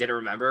why we didn't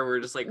remember. We're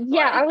just like, what?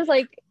 Yeah, I was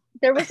like,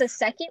 there was a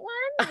second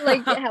one?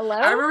 Like, hello?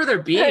 I remember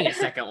there being a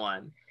second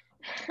one.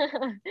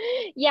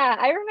 Yeah,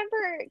 I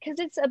remember because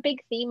it's a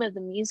big theme of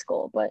the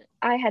musical, but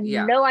I had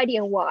no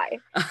idea why.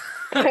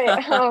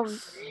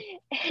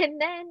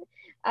 And then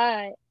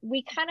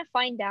we kind of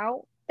find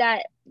out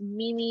that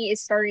Mimi is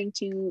starting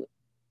to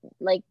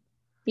like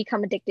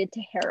become addicted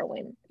to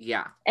heroin.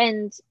 Yeah.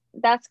 And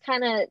that's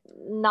kind of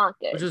not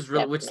good.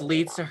 Which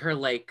leads to her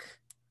like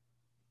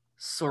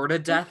sort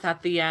of death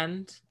at the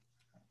end.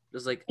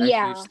 There's like a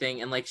huge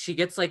thing, and like she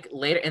gets like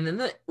later, and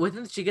then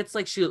she gets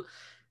like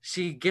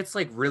she gets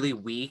like really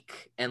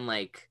weak, and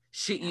like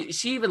she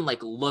even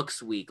like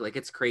looks weak. Like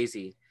it's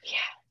crazy. Yeah,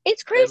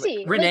 it's crazy.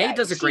 And, like, Renee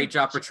does a great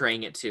job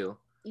portraying it too.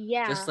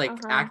 Yeah, just like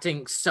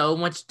acting so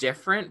much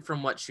different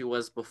from what she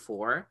was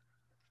before.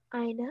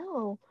 I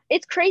know,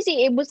 it's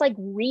crazy. It was like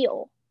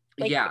real.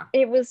 Like, yeah,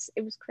 it was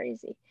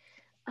crazy.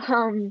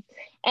 And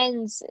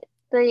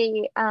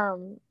they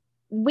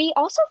we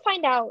also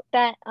find out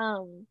that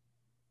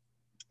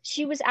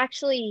she was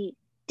actually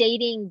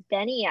dating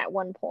Benny at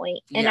one point,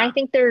 and I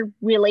think their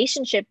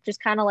relationship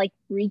just kind of like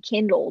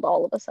rekindled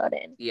all of a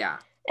sudden. Yeah,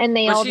 and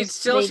she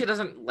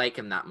doesn't like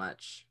him that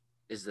much.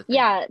 Is the thing.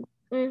 Yeah,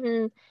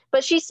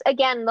 but she's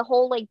again the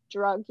whole like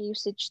drug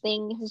usage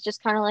thing has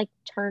just kind of like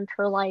turned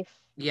her life.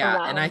 Yeah,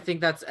 around. And I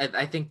think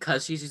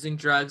because she's using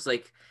drugs,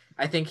 like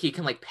I think he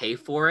can like pay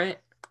for it.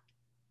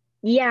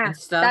 Yeah,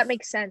 that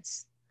makes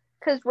sense.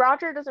 Because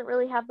Roger doesn't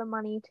really have the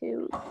money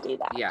to do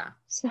that. Yeah.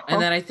 So.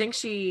 And then I think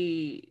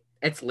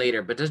it's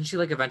later, but doesn't she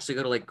like eventually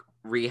go to like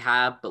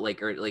rehab, but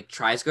like, or like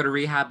tries to go to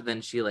rehab, but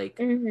then she like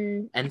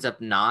ends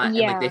up not.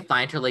 Yeah. And like they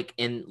find her like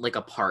in like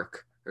a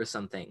park or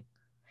something.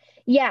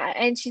 Yeah.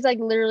 And she's like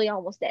literally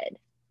almost dead.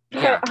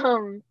 Yeah.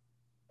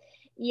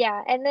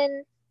 Yeah. And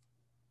then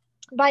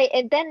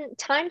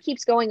time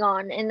keeps going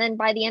on. And then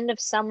by the end of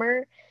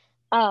summer,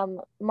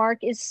 Mark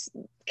is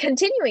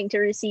continuing to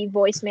receive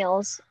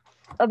voicemails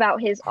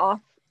about his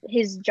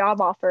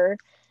job offer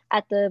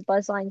at the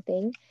Buzzline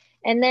thing,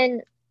 and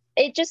then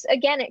it just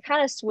it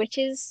kind of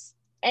switches,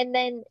 and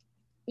then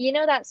you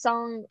know that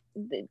song.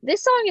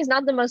 This song is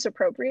not the most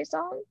appropriate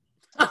song.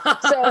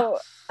 So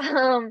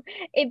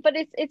but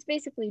it's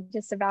basically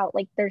just about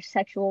like their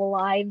sexual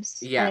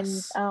lives and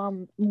Yes.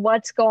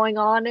 what's going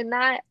on in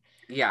that.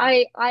 Yeah.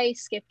 I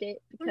skipped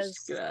it I'm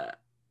just because gonna.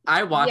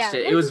 I watched yeah,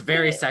 it. It we're was just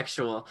very gonna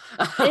sexual.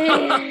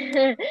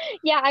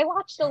 yeah, I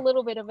watched a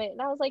little bit of it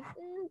and I was like,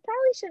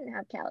 probably shouldn't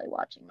have Callie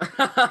watching this.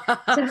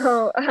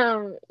 So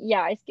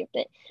yeah, I skipped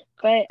it.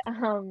 But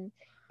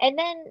and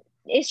then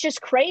it's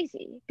just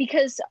crazy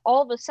because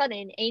all of a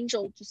sudden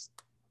Angel just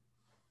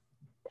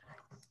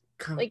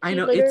like I he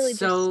know it's literally just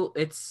so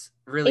it's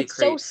really it's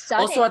so crazy.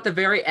 Also, at sudden. the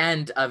very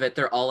end of it,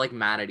 they're all like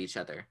mad at each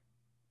other.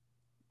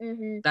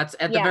 That's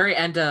at the Yeah, very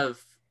end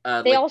of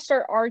they like all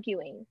start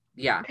arguing.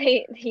 yeah.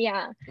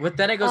 Yeah. But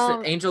then it goes to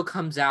Angel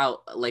comes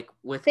out like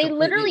with They completely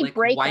literally like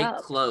break white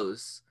up.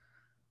 clothes.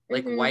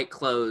 Like Hmm. white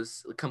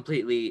clothes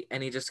completely,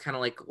 and he just kind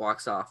of like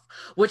walks off.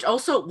 Which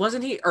also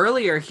wasn't he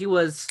earlier, he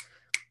was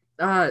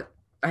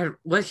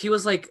he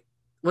was like,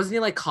 wasn't he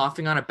like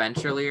coughing on a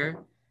bench earlier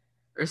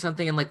or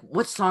something? And like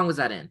what song was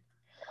that in?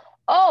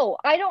 Oh,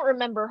 I don't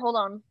remember. Hold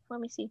on. Let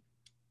me see.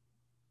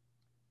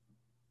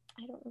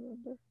 I don't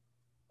remember.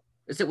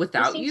 Is it This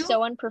Without seems You?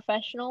 so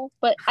unprofessional,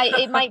 but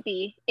it might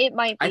be. It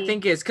might I be.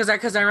 think it's because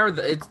I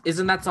remember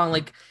isn't that song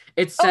like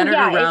Oh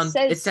yeah, it it's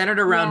says centered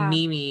around yeah,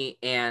 Mimi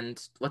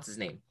and what's his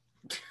name?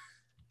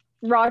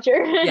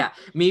 Roger. Yeah,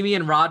 Mimi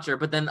and Roger,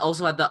 but then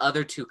also had the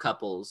other two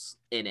couples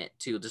in it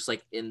too, just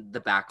like in the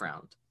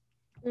background.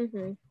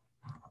 Hmm.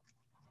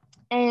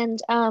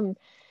 And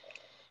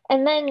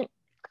and then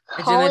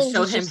And then Collins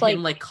showed is just like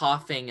him like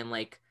coughing and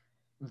like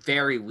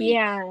very weak.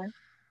 yeah.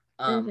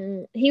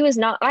 Um, He was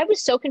not. I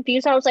was so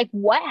confused. I was like,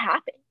 what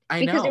happened? I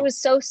Because it know. was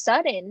so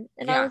sudden,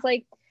 and I Yeah, was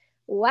like,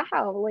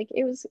 wow, like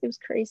it was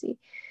crazy.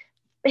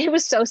 It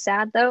was so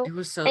sad though. it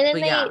was so. And then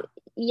But yeah,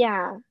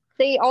 yeah,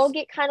 they all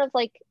get kind of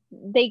like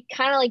they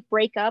kind of like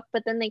break up,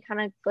 but then they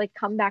kind of like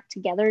come back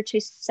together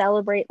to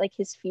celebrate like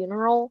his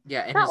funeral.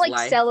 yeah, in Not his like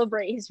life.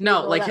 celebrate his No,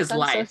 funeral. like That his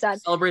sounds so life.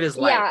 sad. Celebrate his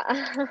life.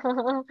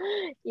 Yeah.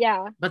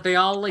 Yeah. But they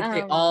all Um,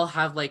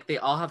 they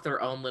all have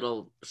their own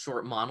little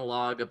short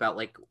monologue about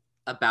like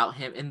about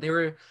him, and they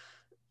were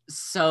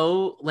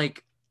so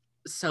like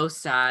so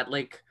sad.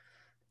 Like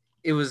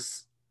it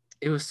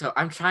was so.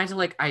 I'm trying to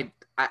like I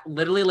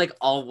literally like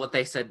all what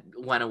they said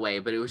went away,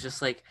 but it was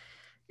just like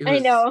it I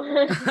was.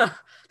 know.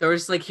 There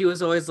was like he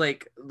was always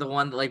like the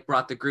one that like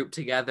brought the group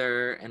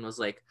together and was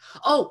like,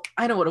 oh,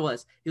 I know what it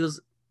was. He was.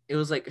 It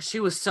was like she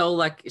was so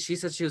lucky. She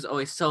said she was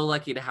always so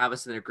lucky to have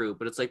us in their group,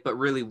 but it's like, but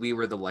really, we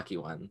were the lucky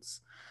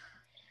ones.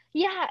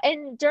 Yeah,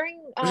 and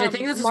during Which I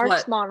think this is Mark's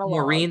what monologue.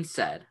 Maureen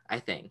said. I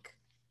think.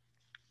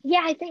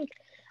 Yeah, I think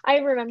I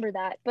remember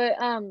that. But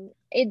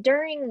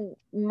during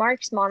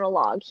Mark's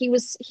monologue,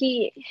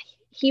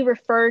 he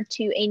referred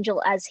to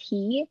Angel as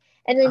he,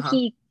 and Uh then huh.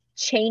 he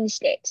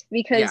changed it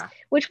because Yeah.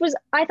 which was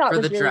I thought For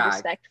the was really drag.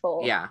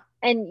 respectful. Yeah.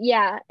 And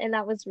yeah, and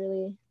that was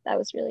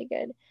really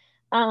good.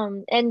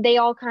 And they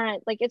all kind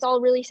of like it's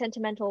all really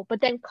sentimental,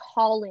 but then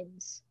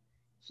Collins,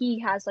 he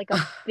has like a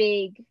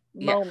big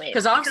Yeah. moment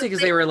Because obviously, because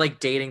because they were like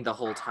dating the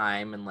whole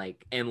time and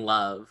like in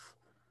love.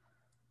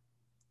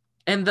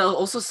 And the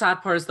also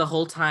sad part is the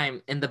whole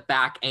time in the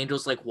back,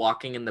 Angel's like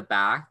walking in the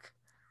back,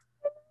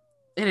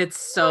 and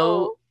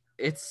oh,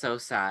 it's so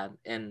sad.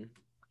 And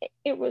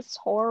it was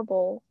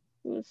horrible.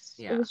 It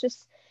yeah, was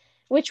just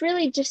which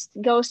really just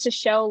goes to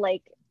show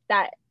like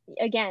that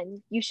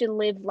again, you should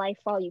live life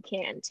while you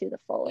can to the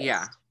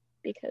yeah, fullest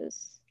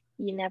because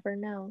you never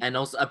know. and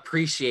also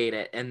appreciate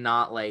it and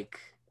not like.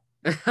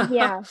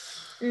 Yeah.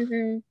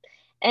 Mm-hmm.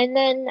 And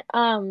then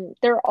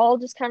they're all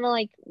just kind of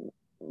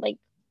like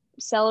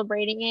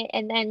celebrating it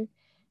and then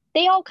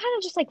they all kind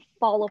of just like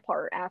fall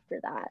apart after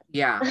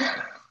Yeah,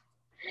 that.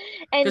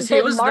 because And he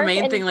but was the Mark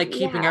main thing, and like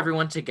keeping yeah.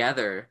 everyone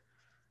together.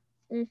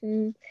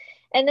 Mm-hmm.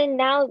 And then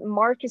now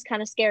Mark is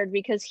kind of scared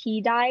because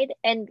he died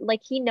and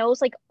like he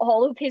knows like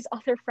all of his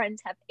other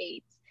friends have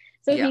AIDS.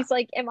 So Yeah, he's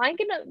like, am I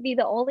gonna be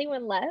the only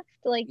one left?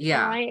 Like, am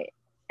yeah. I?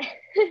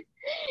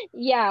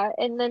 Yeah.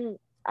 And then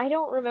I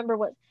don't remember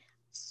what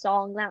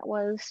song that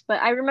was,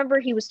 but I remember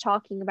he was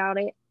talking about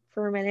it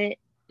for a minute.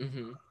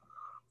 Mm-hmm.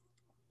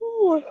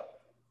 Ooh,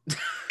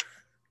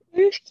 I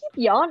just keep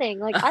yawning.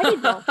 Like I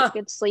did not get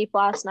good sleep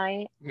last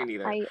night. Me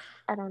neither.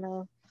 I don't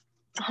know.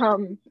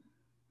 Um.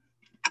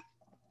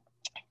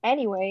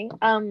 Anyway,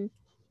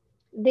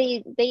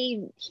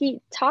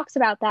 he talks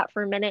about that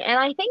for a minute and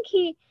I think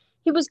he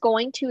was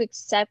going to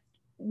accept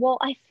well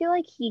I feel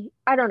like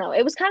I don't know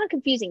it was kind of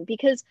confusing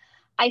because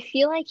I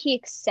feel like he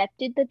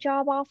accepted the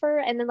job offer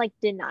and then like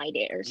denied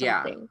it or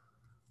Yeah, something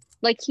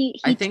like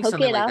I he think took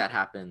something it like up that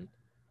happened.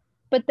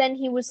 but then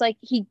he was like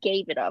he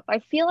gave it up. I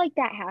feel like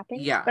that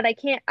happened Yeah, but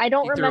I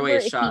don't he threw away remember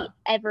his if he shot.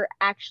 ever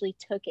actually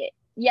took it.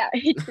 Yeah,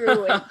 he threw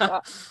away his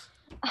shot.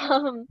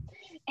 um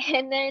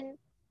and then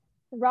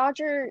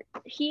Roger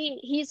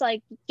he's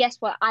like guess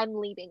what, I'm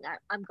leaving,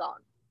 I'm gone.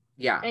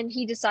 Yeah, And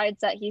he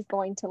decides that he's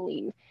going to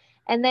leave.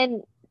 And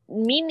then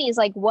Mimi's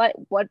like, what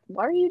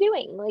are you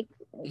doing? Like,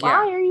 yeah,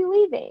 why are you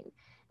leaving?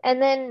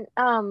 And then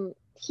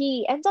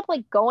he ends up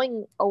like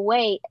going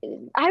away.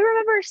 I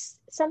remember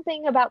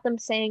something about them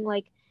saying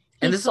like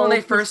And this is when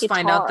they first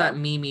find out that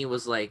Mimi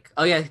was like,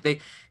 oh yeah,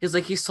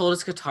 he sold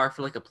his guitar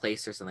for like a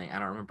place or something. I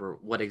don't remember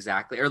what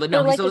exactly. Or like,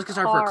 no, he sold his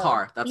guitar for a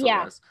car. That's what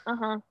it was.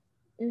 Mm-hmm.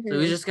 So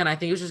I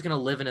think he was just gonna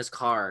live in his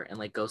car and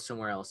like go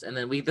somewhere else. And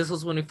then this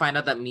was when we find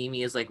out that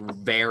Mimi is like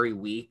very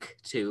weak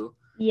too.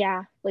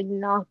 Yeah, like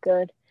not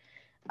good.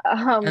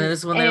 And then this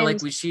is when they're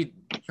like, she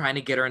trying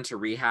to get her into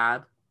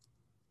rehab.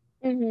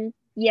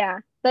 Yeah,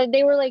 but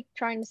they were like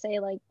trying to say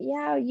like,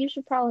 yeah, you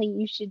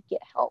should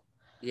get help.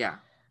 Yeah.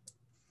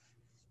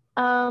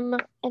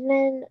 And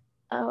then,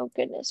 oh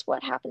goodness,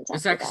 what happens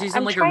after that? She's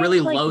in like a really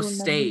low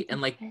state, and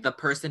like the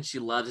person she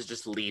loves is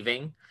just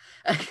leaving.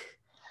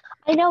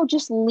 I know,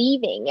 just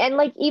leaving, and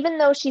like even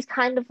though she's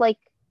kind of like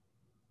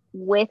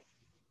with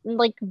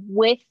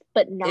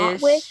but not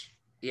Ish. with.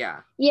 Yeah,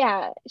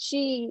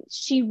 she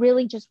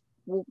really just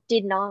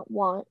did not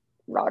want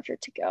Roger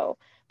to go,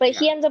 but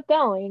he ends up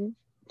going.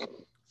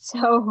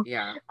 So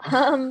yeah.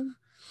 And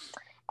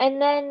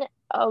then,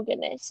 oh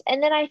goodness,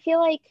 and then I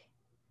feel like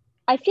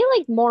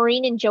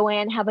Maureen and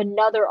Joanne have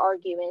another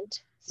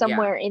argument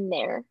somewhere in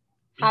there,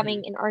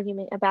 having an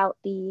argument about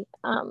their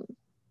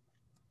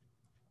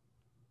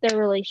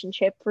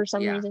relationship for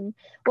some reason.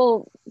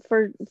 Well,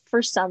 for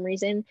some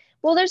reason.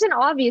 Well, there's an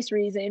obvious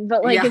reason,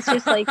 but like it's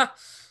just like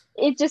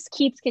it just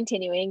keeps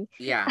continuing.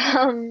 Yeah.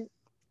 And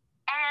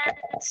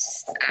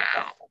it's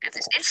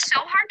so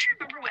hard to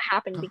remember what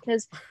happened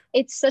because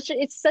it's such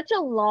a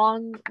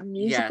long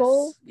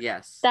musical.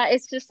 Yes. That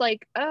it's just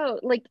like, oh,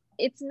 like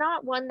it's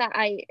not one that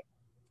I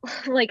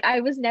like. I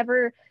was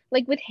never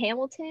like with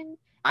Hamilton.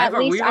 At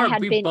least I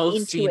had been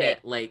into it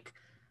like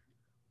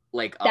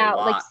a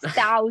lot, like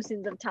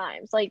thousands of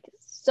times, like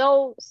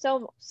so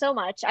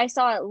much. I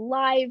saw it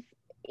live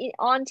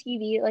on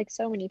TV like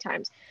so many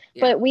times,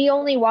 but we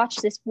only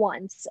watched this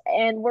once,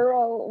 and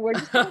we're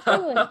just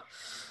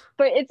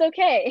but it's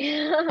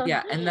okay.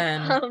 Yeah, and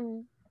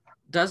then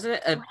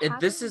doesn't it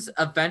this is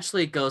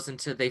eventually goes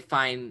into they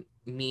find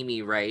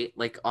Mimi, right?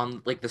 Like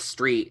on like the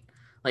street,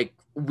 like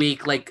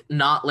weak, like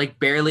not like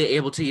barely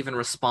able to even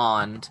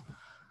respond.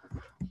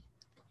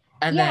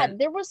 And then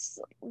there was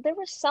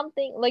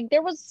something like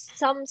there was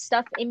some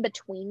stuff in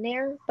between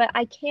there, but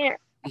I can't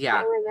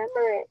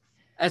remember it.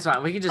 That's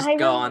fine. We can just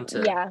go on to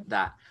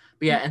that.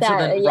 But yeah, and so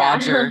then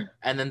Roger,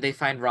 and then they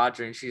find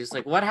Roger, and she's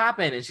like, "What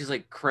happened?" And she's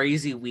like,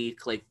 crazy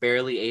weak, like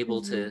barely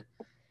able to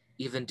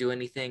even do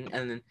anything.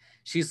 And then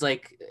she's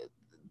like,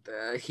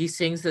 he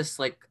sings this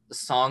like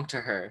song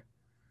to her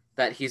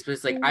that he's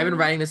just like, "I've been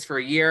writing this for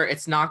a year.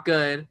 It's not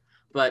good,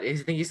 but I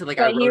think he said like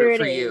I wrote it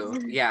for you."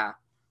 Yeah.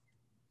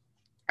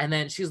 And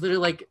then she's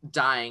literally like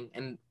dying,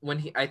 and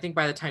I think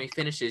by the time he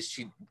finishes,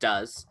 she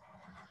does.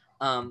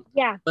 But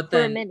then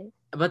for a minute.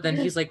 But then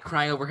he's like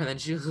crying over her, and then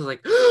she was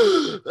like,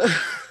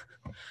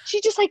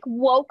 she just like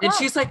woke up, and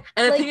she's like,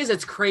 and the thing is,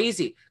 it's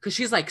crazy because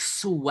she's like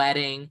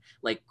sweating,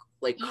 like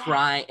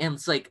crying, and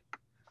it's like,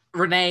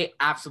 Renee,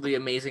 absolutely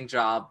amazing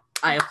job.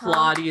 I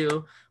applaud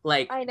you.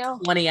 Like, I know,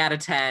 20 out of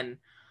 10.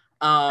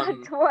 20 out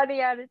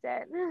of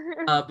 10.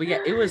 But yeah,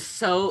 it was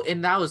so,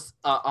 and that was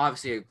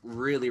obviously a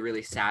really,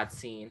 really sad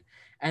scene.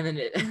 And then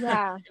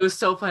it was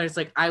so funny. It's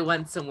like I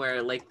went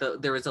somewhere, like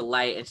there was a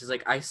light, and she's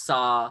like, I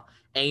saw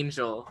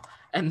Angel,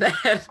 and then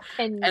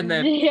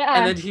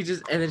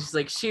she's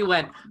like, she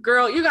went,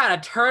 girl, you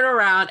gotta turn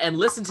around and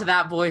listen to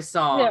that boy's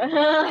song,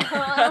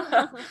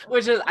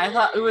 which is, I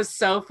thought it was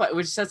so fun,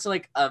 which is such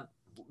like a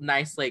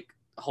nice like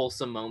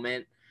wholesome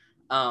moment.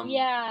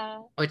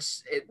 Which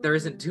there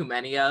isn't too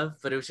many of,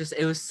 but it was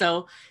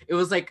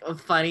like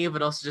funny,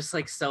 but also just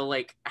like so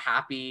like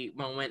happy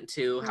moment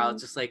too, how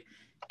it's just like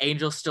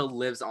Angel still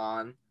lives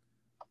on.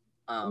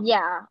 And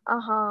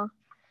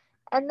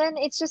then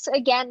it's just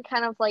again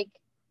kind of like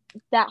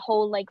that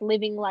whole like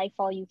living life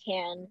all you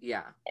can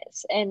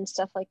and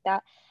stuff like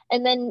that.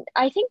 And then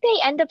I think they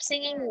end up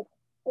singing,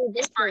 for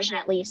this version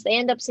at least, they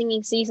end up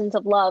singing Seasons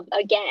of Love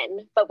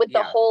again, but with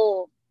the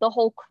whole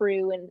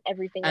crew and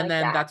everything. And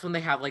then that's when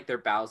they have like their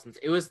bows, and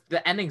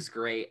the ending's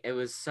great.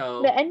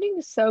 The ending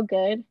is so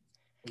good.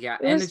 Yeah,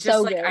 and it's just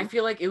so like good. I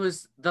feel like it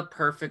was the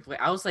perfect way.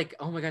 I was like,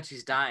 oh my god,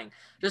 she's dying.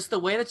 Just the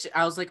way that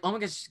I was like, oh my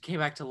god, she came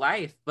back to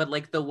life. But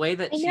like the way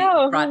that she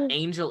brought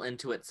Angel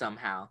into it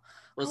somehow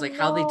was like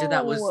how they did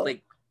that was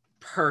like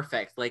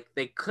perfect. Like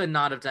they could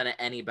not have done it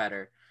any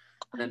better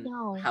than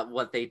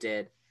what they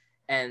did.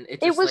 And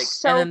it was like,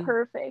 so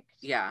perfect.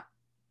 Yeah.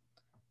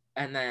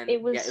 And then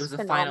it was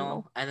the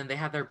final, and then they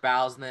have their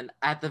bows, and then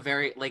at the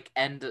very like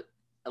end,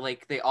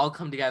 like they all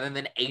come together, and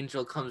then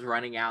Angel comes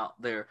running out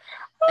there,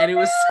 and it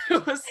was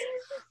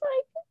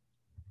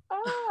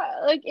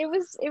like it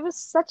was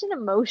such an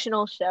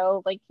emotional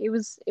show. Like it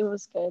was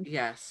good.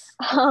 Yes.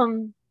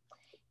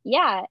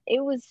 Yeah,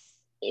 it was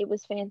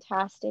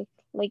fantastic.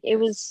 Like it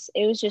was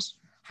just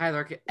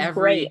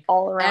great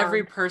all around.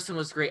 Every person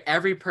was great.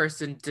 Every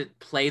person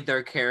played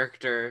their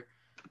character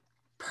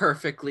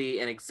perfectly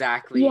and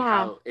exactly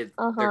how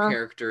their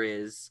character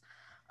is.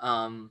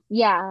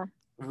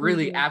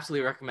 Really,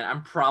 absolutely recommend.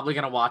 I'm probably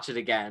gonna watch it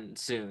again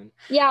soon.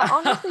 Yeah,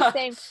 honestly,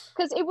 same.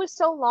 Because it was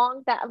so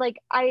long that like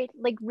I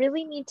like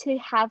really need to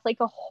have like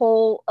a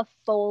full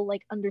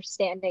like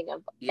understanding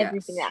of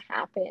everything Yes, that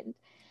happened.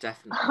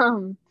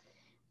 definitely.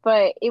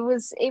 But it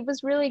was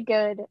really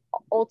good.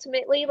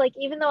 Ultimately, like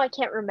even though I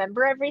can't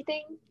remember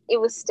everything, it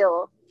was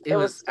still It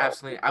was still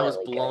absolutely. I was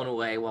really blown good.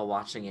 away while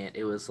watching it.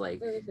 It was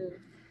like, Hmm.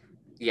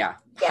 yeah,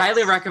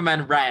 highly Yes,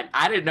 recommend Rent.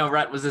 I didn't know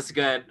Rent was this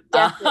good.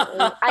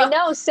 definitely. I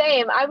know,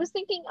 same. I was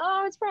thinking,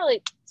 oh, it's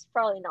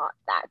probably not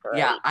that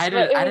Yeah, great, I but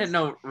didn't. it I didn't was.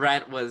 know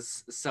Rent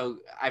was so.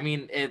 I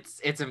mean,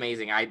 it's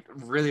amazing. I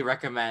really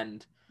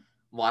recommend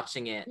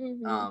watching it.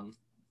 Hmm.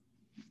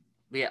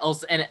 Yeah.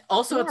 Also,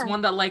 it's Yeah.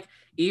 one that like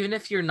even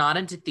if you're not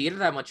into theater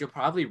that much, you'll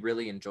probably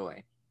really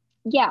enjoy.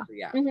 Yeah.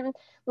 Yeah.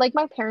 Like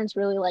my parents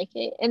really like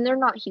it, and they're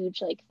not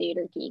huge like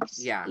theater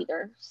geeks Yeah.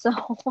 either. So,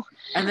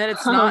 And then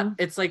it's not.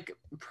 It's like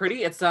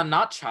pretty. It's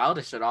not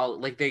childish at all.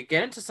 Like they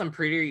get into some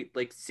pretty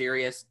like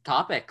serious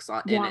topics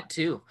in yeah. it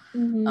too.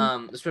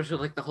 Hmm. Especially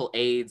like the whole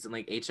AIDS and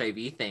like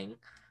HIV thing.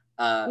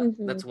 Hmm.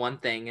 That's one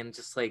thing, and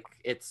just like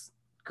it's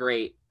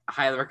great.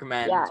 Highly Yeah,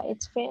 recommend.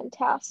 it's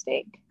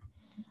fantastic.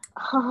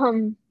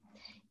 Um,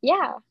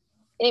 yeah,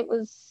 it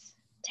was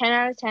 10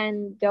 out of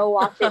 10. Go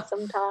watch it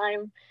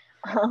sometime.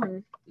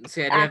 Um,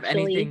 So, yeah, do you have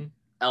actually, anything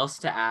else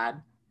to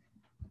add?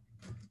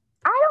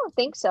 I don't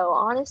think so,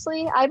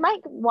 honestly. I might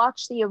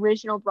watch the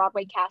original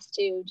Broadway cast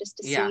too, just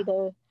to Yeah. see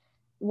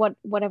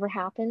whatever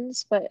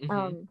happens, but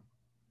Mm-hmm.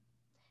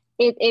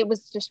 it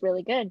was just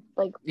really good.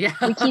 Like Yeah.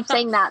 we keep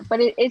saying that, but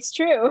it's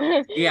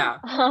true. Yeah.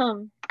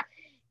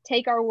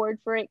 Take our word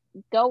for it.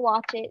 Go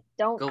watch it.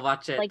 Don't Go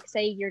watch it. like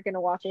say you're gonna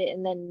watch it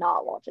and then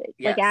not watch it.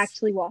 Like Yes.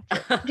 actually watch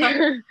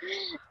it.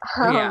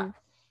 Yeah.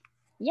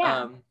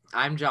 Yeah.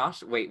 I'm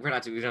Josh. Wait, we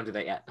don't do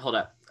that yet. Hold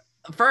up.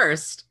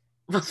 First,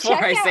 before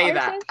Check I out say our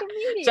that, social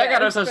media check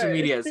out our social first.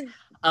 medias. What's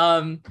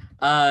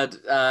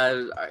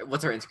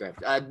our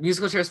Instagram?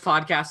 Musical Chairs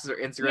Podcast is our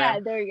Instagram. Yeah,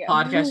 there you go.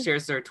 Podcast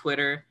Chairs is our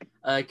Twitter.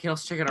 You can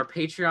also check out our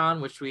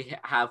Patreon, which we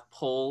have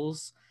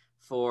polls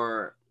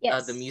for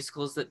Yes. the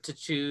musicals to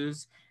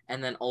choose,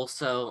 and then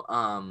also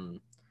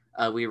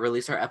we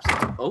release our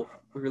episodes. Oh,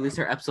 we release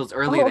our episodes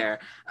early there.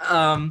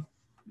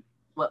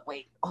 What?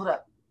 Wait, hold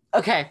up.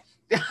 Okay.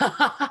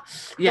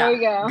 Yeah, There you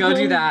go. go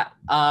do that.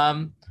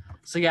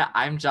 So yeah,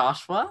 I'm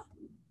Joshua.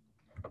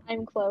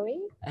 I'm Chloe.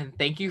 And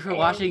thank you for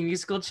watching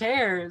Musical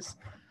Chairs.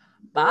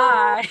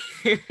 Bye.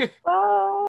 Bye.